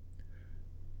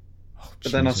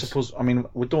 But then I suppose, I mean,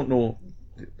 we don't know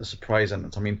the surprise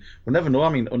entrance. I mean, we'll never know. I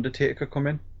mean, Undertaker could come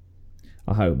in.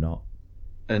 I hope not.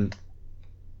 And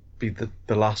be the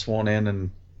last one in,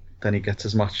 and then he gets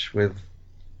his match with,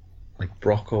 like,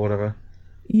 Brock or whatever.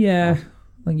 Yeah,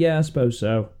 I suppose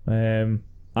so.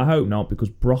 I hope not, because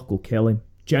Brock will kill him.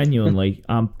 Genuinely,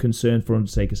 I'm concerned for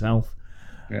Undertaker's health.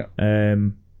 Yeah.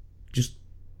 Just,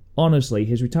 honestly,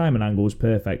 his retirement angle was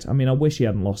perfect. I mean, I wish he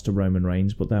hadn't lost to Roman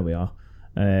Reigns, but there we are.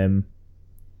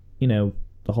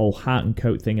 The whole hat and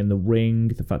coat thing in the ring,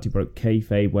 the fact he broke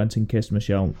kayfabe, went and kissed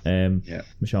Michelle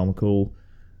McCool,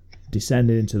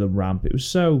 descended into the ramp. It was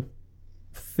so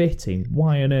fitting.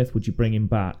 Why on earth would you bring him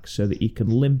back so that he can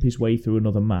limp his way through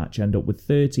another match, end up with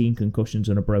 13 concussions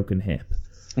and a broken hip?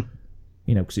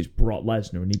 Because it's Brock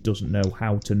Lesnar and he doesn't know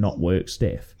how to not work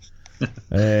stiff.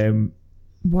 Think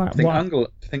Angle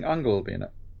will be in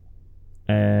it?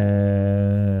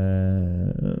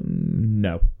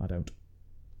 No, I don't.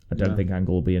 I don't think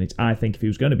Angle will be in it. I think if he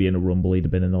was going to be in a Rumble, he'd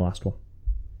have been in the last one.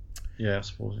 Yeah, I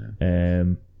suppose, yeah.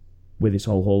 With his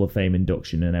whole Hall of Fame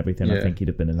induction and everything, I think he'd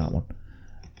have been in that one.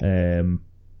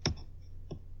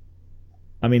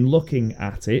 I mean, looking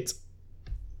at it,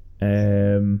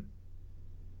 I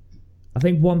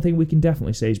think one thing we can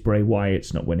definitely say is Bray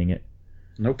Wyatt's not winning it.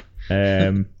 Nope.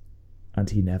 And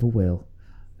he never will.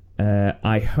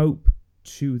 I hope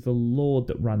to the Lord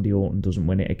that Randy Orton doesn't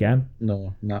win it again.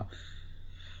 No.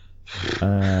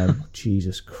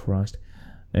 Jesus Christ.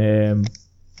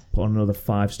 Put on another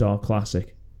 5-star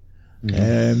classic.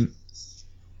 The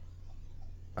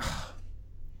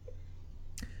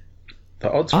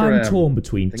odds for, I'm torn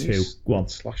between two. Go on.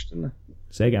 Slashed, didn't it?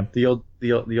 Say again.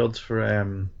 The odds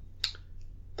for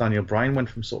Daniel Bryan went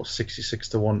from sort of 66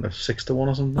 to 1 to 6 to 1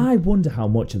 or something. I wonder how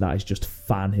much of that is just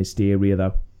fan hysteria,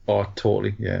 though. Oh,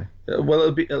 totally. Yeah. Well,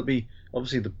 it'll be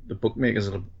obviously the bookmakers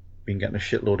will have been getting a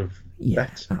shitload of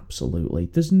bets. Absolutely.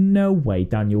 There's no way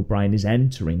Daniel Bryan is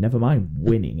entering, never mind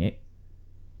winning it.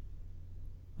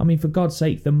 I mean, for God's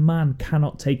sake, the man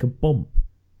cannot take a bump.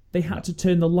 They had to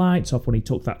turn the lights off when he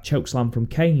took that chokeslam from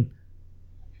Kane.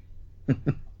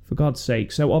 For God's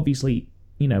sake. So obviously,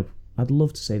 you know, I'd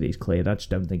love to say that he's cleared. I just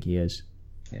don't think he is.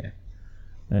 Yeah.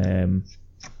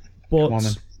 But come on,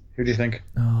 then. Who do you think?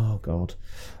 Oh God.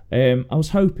 I was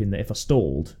hoping that if I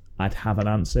stalled, I'd have an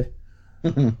answer.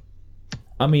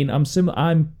 I mean, I'm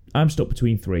stuck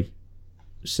between three.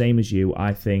 Same as you.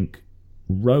 I think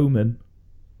Roman,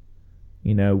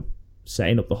 you know,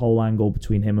 setting up the whole angle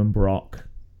between him and Brock,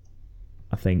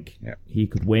 I think he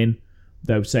could win.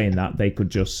 Though saying that, they could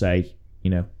just say, you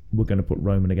know, we're going to put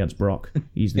Roman against Brock.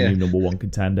 He's the new number one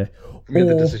contender. Or,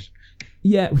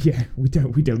 yeah, we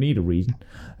don't need a reason.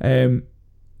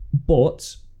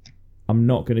 But I'm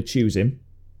not going to choose him.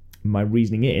 My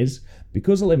reasoning is,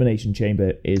 because Elimination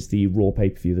Chamber is the Raw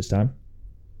pay-per-view this time,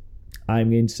 I'm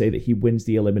going to say that he wins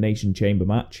the Elimination Chamber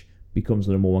match, becomes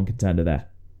the number one contender there.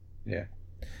 Yeah.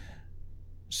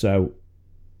 So,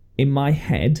 in my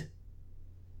head,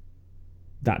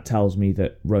 that tells me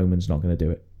that Roman's not going to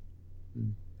do it.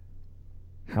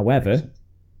 However,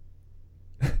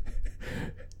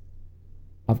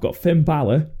 I've got Finn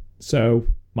Balor, so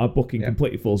my booking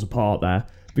completely falls apart there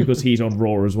because he's on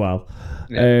Raw as well.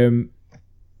 Yeah.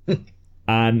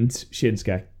 And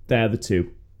Shinsuke. They're the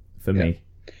two for me.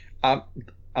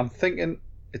 I'm thinking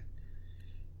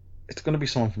it's going to be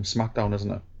someone from SmackDown,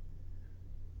 isn't it?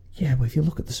 Yeah, but if you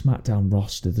look at the SmackDown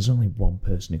roster, there's only one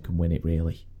person who can win it,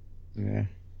 really. Yeah.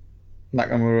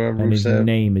 Nakamura, Rusev, and his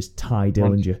name is Ty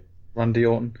Dillinger. Randy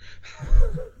Orton.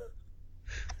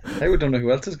 Hey, we don't know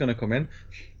who else is going to come in.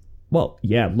 Well,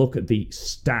 yeah, look at the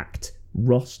stacked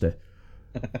roster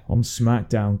on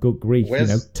SmackDown. Good grief,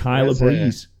 Tyler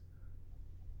Breeze.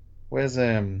 Where's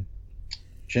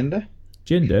Jinder?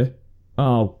 Jinder?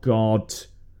 Oh, God.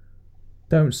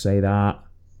 Don't say that.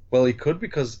 Well, he could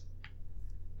because,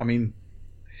 I mean,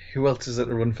 who else is it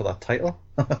to run for that title?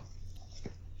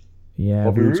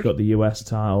 Yeah, Rude's got the US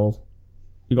title.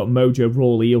 You got Mojo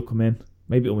Rawley, he'll come in.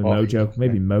 Maybe it'll be Mojo.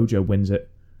 Maybe Mojo wins it.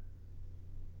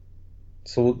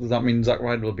 So does that mean Zack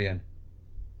Ryder will be in?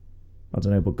 I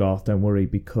don't know, but Garth, don't worry,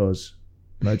 because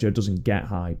Mojo doesn't get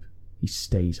hype. He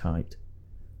stays hyped.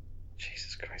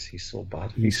 Jesus Christ, he's so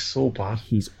bad. He's so bad.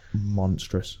 He's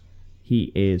monstrous.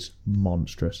 He is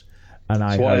monstrous. And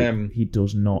I hope he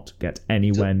does not get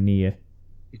anywhere near.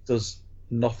 He does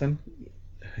nothing.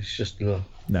 It's just...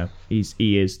 No,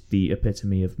 he is the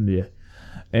epitome of meh.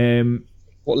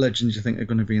 What legends do you think are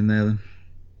going to be in there then?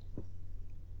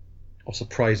 Or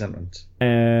surprise entrants?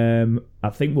 I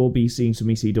think we'll be seeing some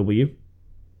ECW.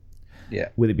 Yeah.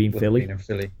 With it being Philly.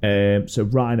 So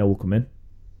Rhino will come in.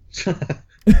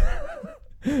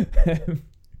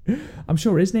 I'm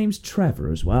sure his name's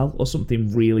Trevor as well, or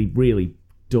something really, really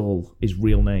dull, his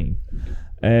real name.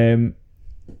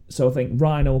 So I think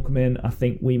Rhino will come in. I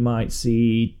think we might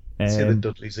see the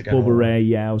Dudleys again. Bubba Ray,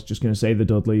 yeah, I was just going to say the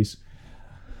Dudleys.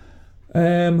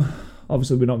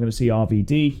 Obviously, we're not going to see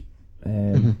RVD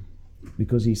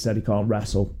because he said he can't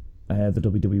wrestle the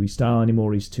WWE style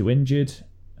anymore. He's too injured.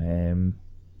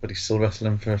 But he's still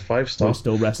wrestling for 5-star. He's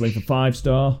still wrestling for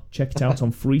 5-star. Check it out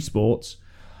on Free Sports.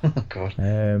 Oh, God.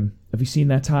 Have you seen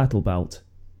their title belt?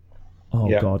 Oh,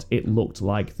 yeah. God. It looked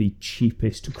like the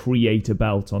cheapest creator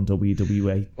belt on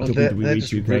WWE. Well, they're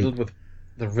just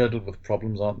riddled with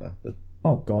problems, aren't they?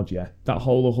 Oh, God, yeah. That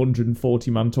whole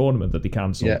 140-man tournament that they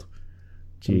cancelled. Yeah.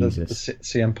 Jesus. The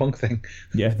CM Punk thing.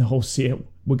 Yeah, the whole CM...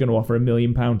 We're going to offer £1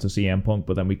 million to CM Punk,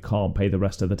 but then we can't pay the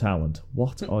rest of the talent.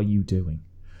 What are you doing?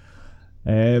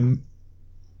 Don't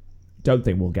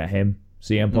think we'll get him,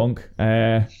 CM Punk.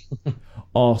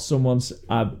 Or someone's...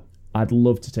 I'd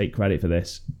love to take credit for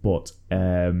this, but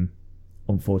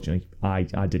unfortunately, I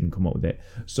didn't come up with it.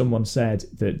 Someone said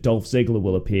that Dolph Ziggler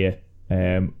will appear,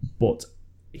 but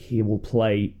he will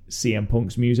play CM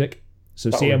Punk's music. So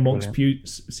CM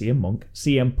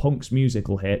Punk's music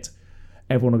will hit.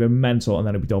 Everyone will go mental, and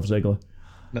then it'll be Dolph Ziggler.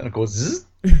 Then it goes zzz.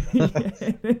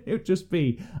 It would just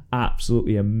be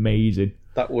absolutely amazing.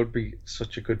 That would be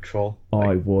such a good troll.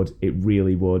 Oh, it would. It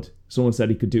really would. Someone said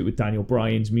he could do it with Daniel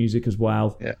Bryan's music as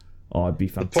well. Yeah. Oh, it'd be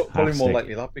fantastic. Probably more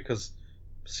likely that, because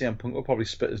CM Punk would probably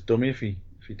spit his dummy if he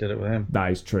did it with him.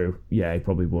 That is true. Yeah, he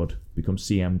probably would become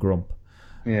CM Grump.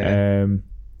 Yeah.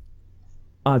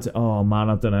 I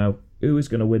don't know. Who is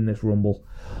going to win this Rumble?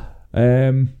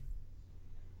 I've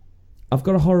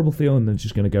got a horrible feeling they're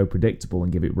just going to go predictable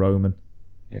and give it Roman.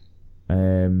 Yeah.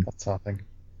 That's our thing.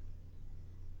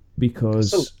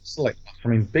 Because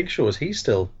Big Show, is he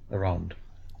still around?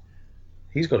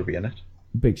 He's got to be in it.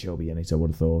 Big Show will be in it, I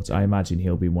would have thought. I imagine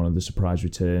he'll be one of the surprise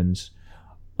returns.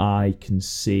 I can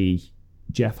see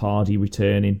Jeff Hardy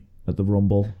returning at the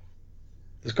Rumble.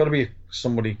 There's got to be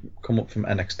somebody come up from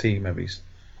NXT, maybe.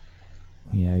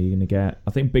 Yeah, you're going to get...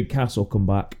 I think Big Cass will come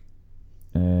back.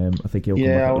 I think he'll come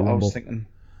back at the Rumble. I was thinking...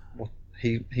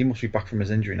 He must be back from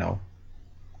his injury now.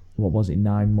 What was it,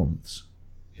 9 months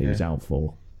he was out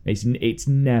for? It's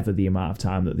never the amount of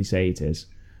time that they say it is.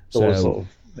 So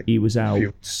he was out...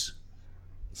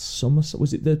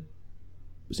 Was it the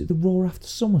Raw after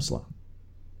SummerSlam?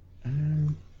 I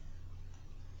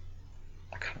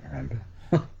can't remember.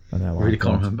 I know. I really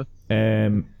can't remember.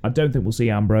 I don't think we'll see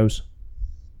Ambrose.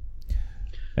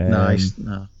 No.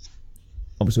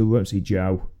 Obviously, we won't see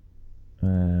Joe.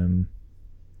 Who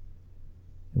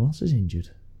else is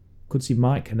injured? Could see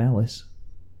Mike Kanellis.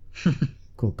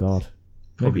 Good God.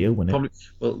 Maybe he'll win it.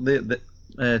 Well,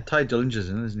 Ty Dillinger's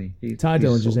in, isn't he? Ty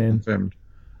Dillinger's in. Confirmed.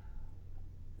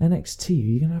 NXT, who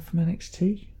are you going to have from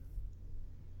NXT?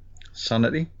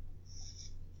 Sanity.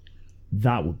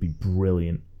 That would be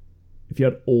brilliant. If you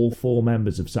had all 4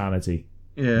 members of Sanity,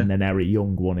 and then Eric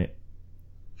Young won it.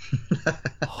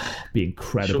 Be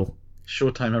incredible.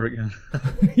 Showtime Eric Young.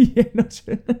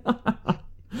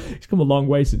 He's come a long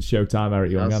way since Showtime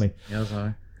Eric Young, hasn't he? Yes,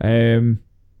 I'm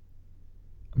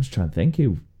just trying to think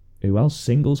who else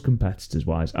singles competitors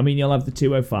wise. I mean, you'll have the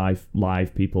 205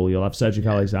 live people. You'll have Cedric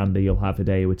Alexander. You'll have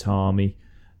Hideo Itami.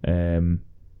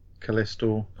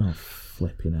 Kalisto. Oh,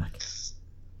 flipping heck.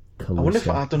 Kalisto. I wonder if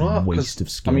I don't know. Waste of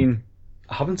skill. I mean,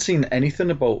 I haven't seen anything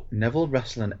about Neville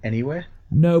wrestling anywhere.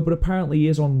 No, but apparently he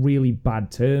is on really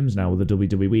bad terms now with the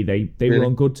WWE. They were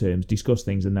on good terms, discussed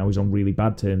things, and now he's on really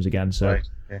bad terms again. So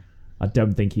I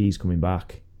don't think he's coming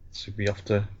back. Should be off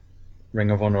to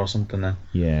Ring of Honor or something then.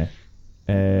 Yeah.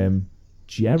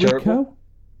 Jericho?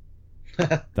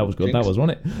 That was good. That was,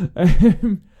 wasn't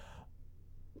it?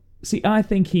 See, I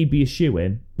think he'd be a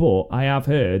shoo-in, but I have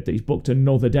heard that he's booked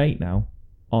another date now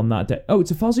on that day. Oh,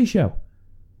 it's a Fozzy show.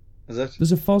 Is it?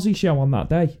 There's a Fozzy show on that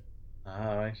day.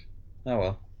 Ah, right. Oh,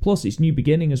 well. Plus, it's New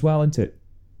Beginning as well, isn't it?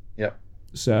 Yep.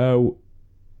 So...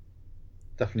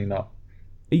 Definitely not.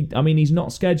 He's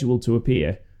not scheduled to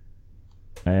appear,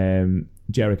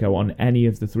 Jericho, on any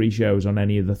of the 3 shows on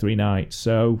any of the 3 nights.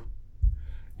 So,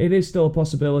 it is still a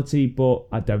possibility, but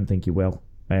I don't think he will.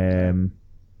 I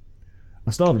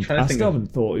still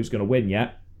haven't thought who's going to win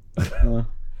yet.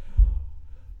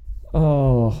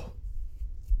 Oh.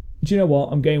 Do you know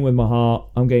what? I'm going with my heart.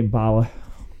 I'm going Balor.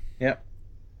 Yep.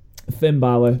 Finn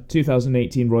Balor,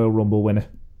 2018 Royal Rumble winner.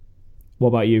 What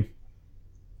about you?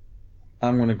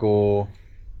 I'm gonna go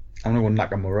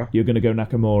Nakamura. You're gonna go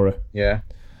Nakamura. Yeah.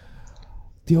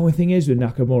 The only thing is with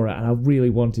Nakamura, and I really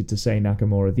wanted to say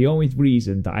Nakamura, the only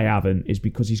reason that I haven't is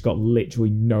because he's got literally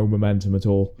no momentum at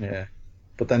all. Yeah.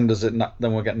 But then then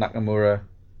we'll get Nakamura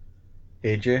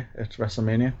AJ at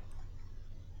WrestleMania.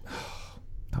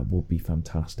 That would be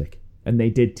fantastic. And they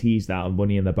did tease that on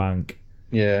Money in the Bank.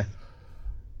 Yeah.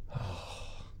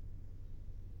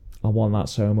 I want that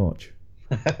so much.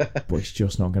 But it's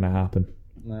just not going to happen.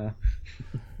 Nah.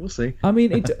 We'll see. I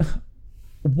mean,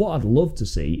 what I'd love to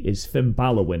see is Finn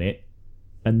Balor win it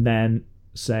and then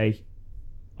say,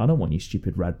 I don't want your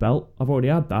stupid red belt. I've already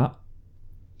had that.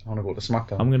 I want to go to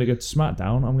SmackDown. I'm going to go to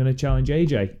SmackDown. I'm going to challenge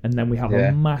AJ. And then we have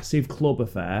a massive club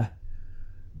affair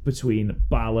between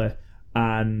Balor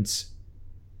and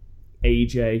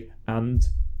AJ and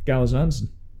Gallows and Anderson.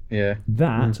 Yeah.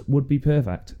 That would be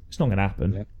perfect. It's not going to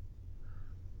happen. Yeah.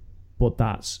 But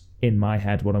that's in my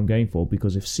head what I'm going for,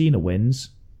 because if Cena wins,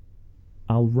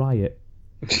 I'll riot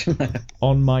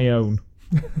on my own.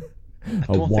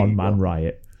 A one-man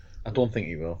riot. I don't think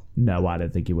he will. No, I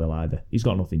don't think he will either. He's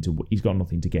got nothing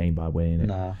to gain by winning it.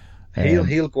 Nah.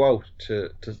 He'll go out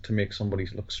to make somebody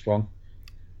look strong.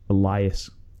 Elias.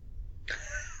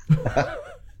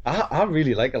 I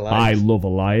really like Elias. I love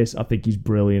Elias. I think he's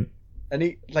brilliant. And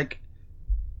he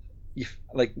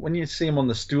when you see him on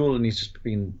the stool and he's just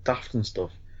being daft and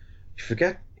stuff, you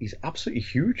forget he's absolutely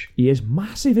huge. He is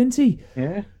massive, isn't he?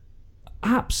 Yeah.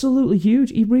 Absolutely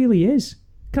huge. He really is.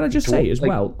 Can I just say as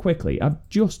well, quickly,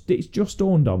 it's just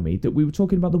dawned on me that we were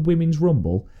talking about the Women's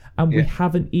Rumble and we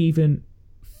haven't even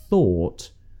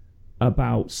thought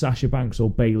about Sasha Banks or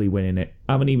Bayley winning it.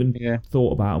 I haven't even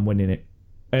thought about them winning it.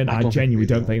 And I genuinely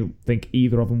don't think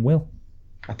either of them will.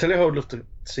 I'll tell you who I'd love to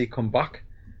see come back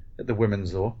at the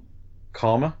women's, though.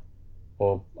 Karma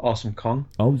or Awesome Kong.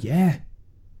 Oh, yeah.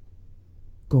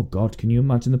 Good God, can you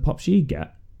imagine the pop she'd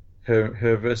get?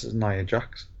 Her versus Nia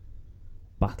Jax.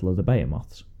 Battle of the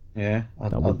Behemoths. Yeah,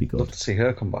 that would be good. I'd love to see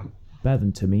her come back. Better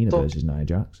than Tamina versus Nia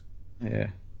Jax. Yeah.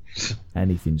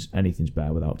 Anything's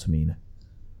better without Tamina.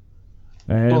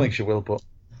 I don't think she will, but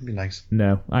it'd be nice.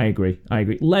 No, I agree.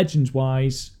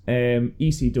 Legends-wise,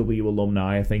 ECW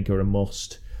alumni, I think, are a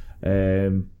must.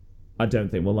 I don't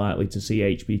think we're likely to see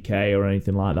HBK or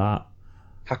anything like that.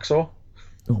 Hacksaw?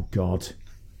 Oh, God.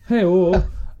 Hey-oh.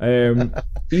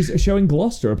 He's showing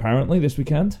Gloucester, apparently, this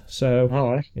weekend.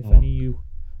 So, if any of you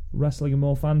Wrestling and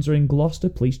More fans are in Gloucester,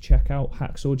 please check out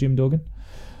Hacksaw Jim Duggan.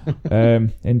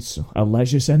 In a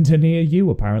leisure centre near you,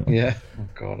 apparently. Yeah. Oh,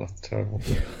 God, that's terrible.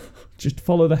 Just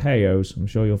follow the Hayos. I'm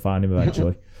sure you'll find him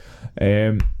eventually.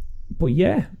 But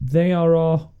yeah, they are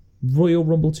our Royal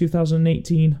Rumble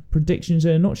 2018 predictions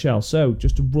in a nutshell. So,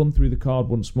 just to run through the card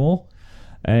once more.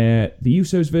 The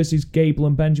Usos versus Gable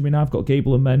and Benjamin. I've got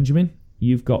Gable and Benjamin.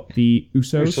 You've got the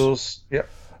Usos. Yep.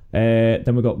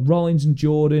 Then we've got Rollins and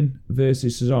Jordan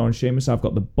versus Cesaro and Sheamus. I've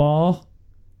got the Bar.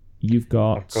 I've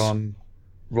gone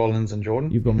Rollins and Jordan.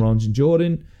 You've gone Rollins and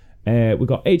Jordan. We've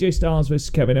got AJ Styles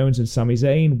versus Kevin Owens and Sami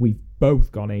Zayn. We've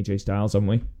both gone AJ Styles, haven't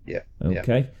we? Yeah.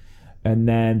 Okay. Yeah. And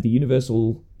then the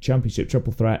Universal Championship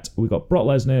Triple Threat. We've got Brock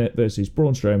Lesnar versus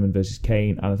Braun Strowman versus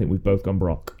Kane. And I think we've both gone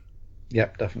Brock.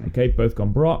 Yep, definitely. Okay, both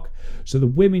gone Brock. So the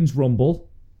Women's Rumble,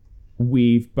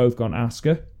 we've both gone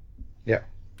Asuka. Yeah.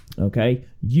 Okay.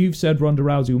 You've said Ronda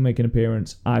Rousey will make an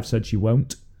appearance. I've said she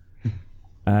won't.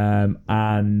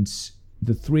 And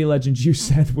the three legends you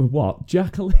said were what?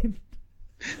 Jacqueline,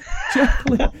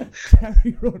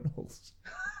 Terry Runnels,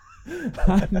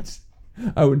 and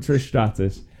Trish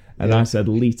Stratus. And I said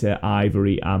Lita,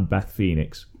 Ivory, and Beth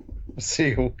Phoenix.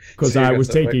 Because I was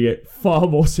taking it far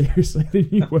more seriously than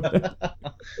you were.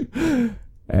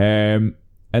 And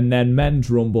then Men's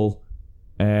Rumble,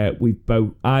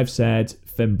 I've said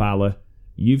Finn Balor,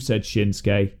 you've said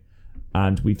Shinsuke,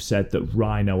 and we've said that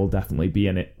Rhino will definitely be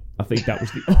in it. I think that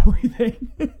was the only thing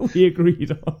we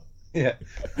agreed on. Yeah.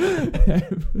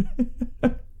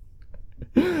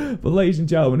 But ladies and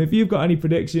gentlemen, if you've got any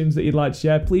predictions that you'd like to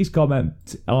share, please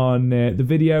comment on the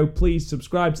video. Please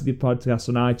subscribe to the podcast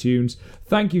on iTunes.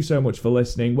 Thank you so much for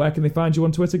listening. Where can they find you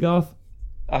on Twitter, Garth?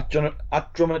 At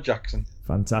Drummer Jackson.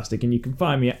 Fantastic. And you can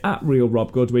find me at Real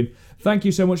Rob Goodwin. Thank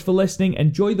you so much for listening.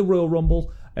 Enjoy the Royal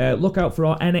Rumble. Look out for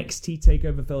our NXT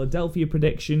TakeOver Philadelphia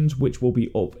predictions, which will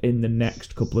be up in the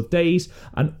next couple of days,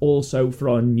 and also for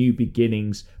our New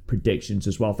Beginnings predictions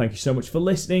as well. Thank you so much for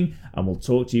listening, and we'll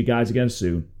talk to you guys again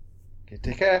soon. Okay,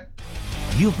 take care.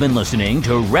 You've been listening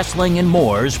to Wrestling and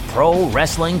More's Pro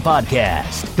Wrestling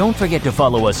Podcast. Don't forget to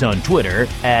follow us on Twitter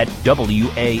at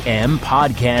WAM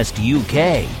Podcast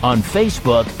UK, on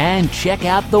Facebook, and check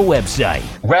out the website,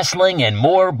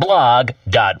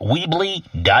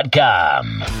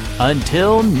 wrestlingandmoreblog.weebly.com.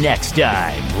 Until next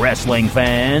time, wrestling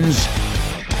fans.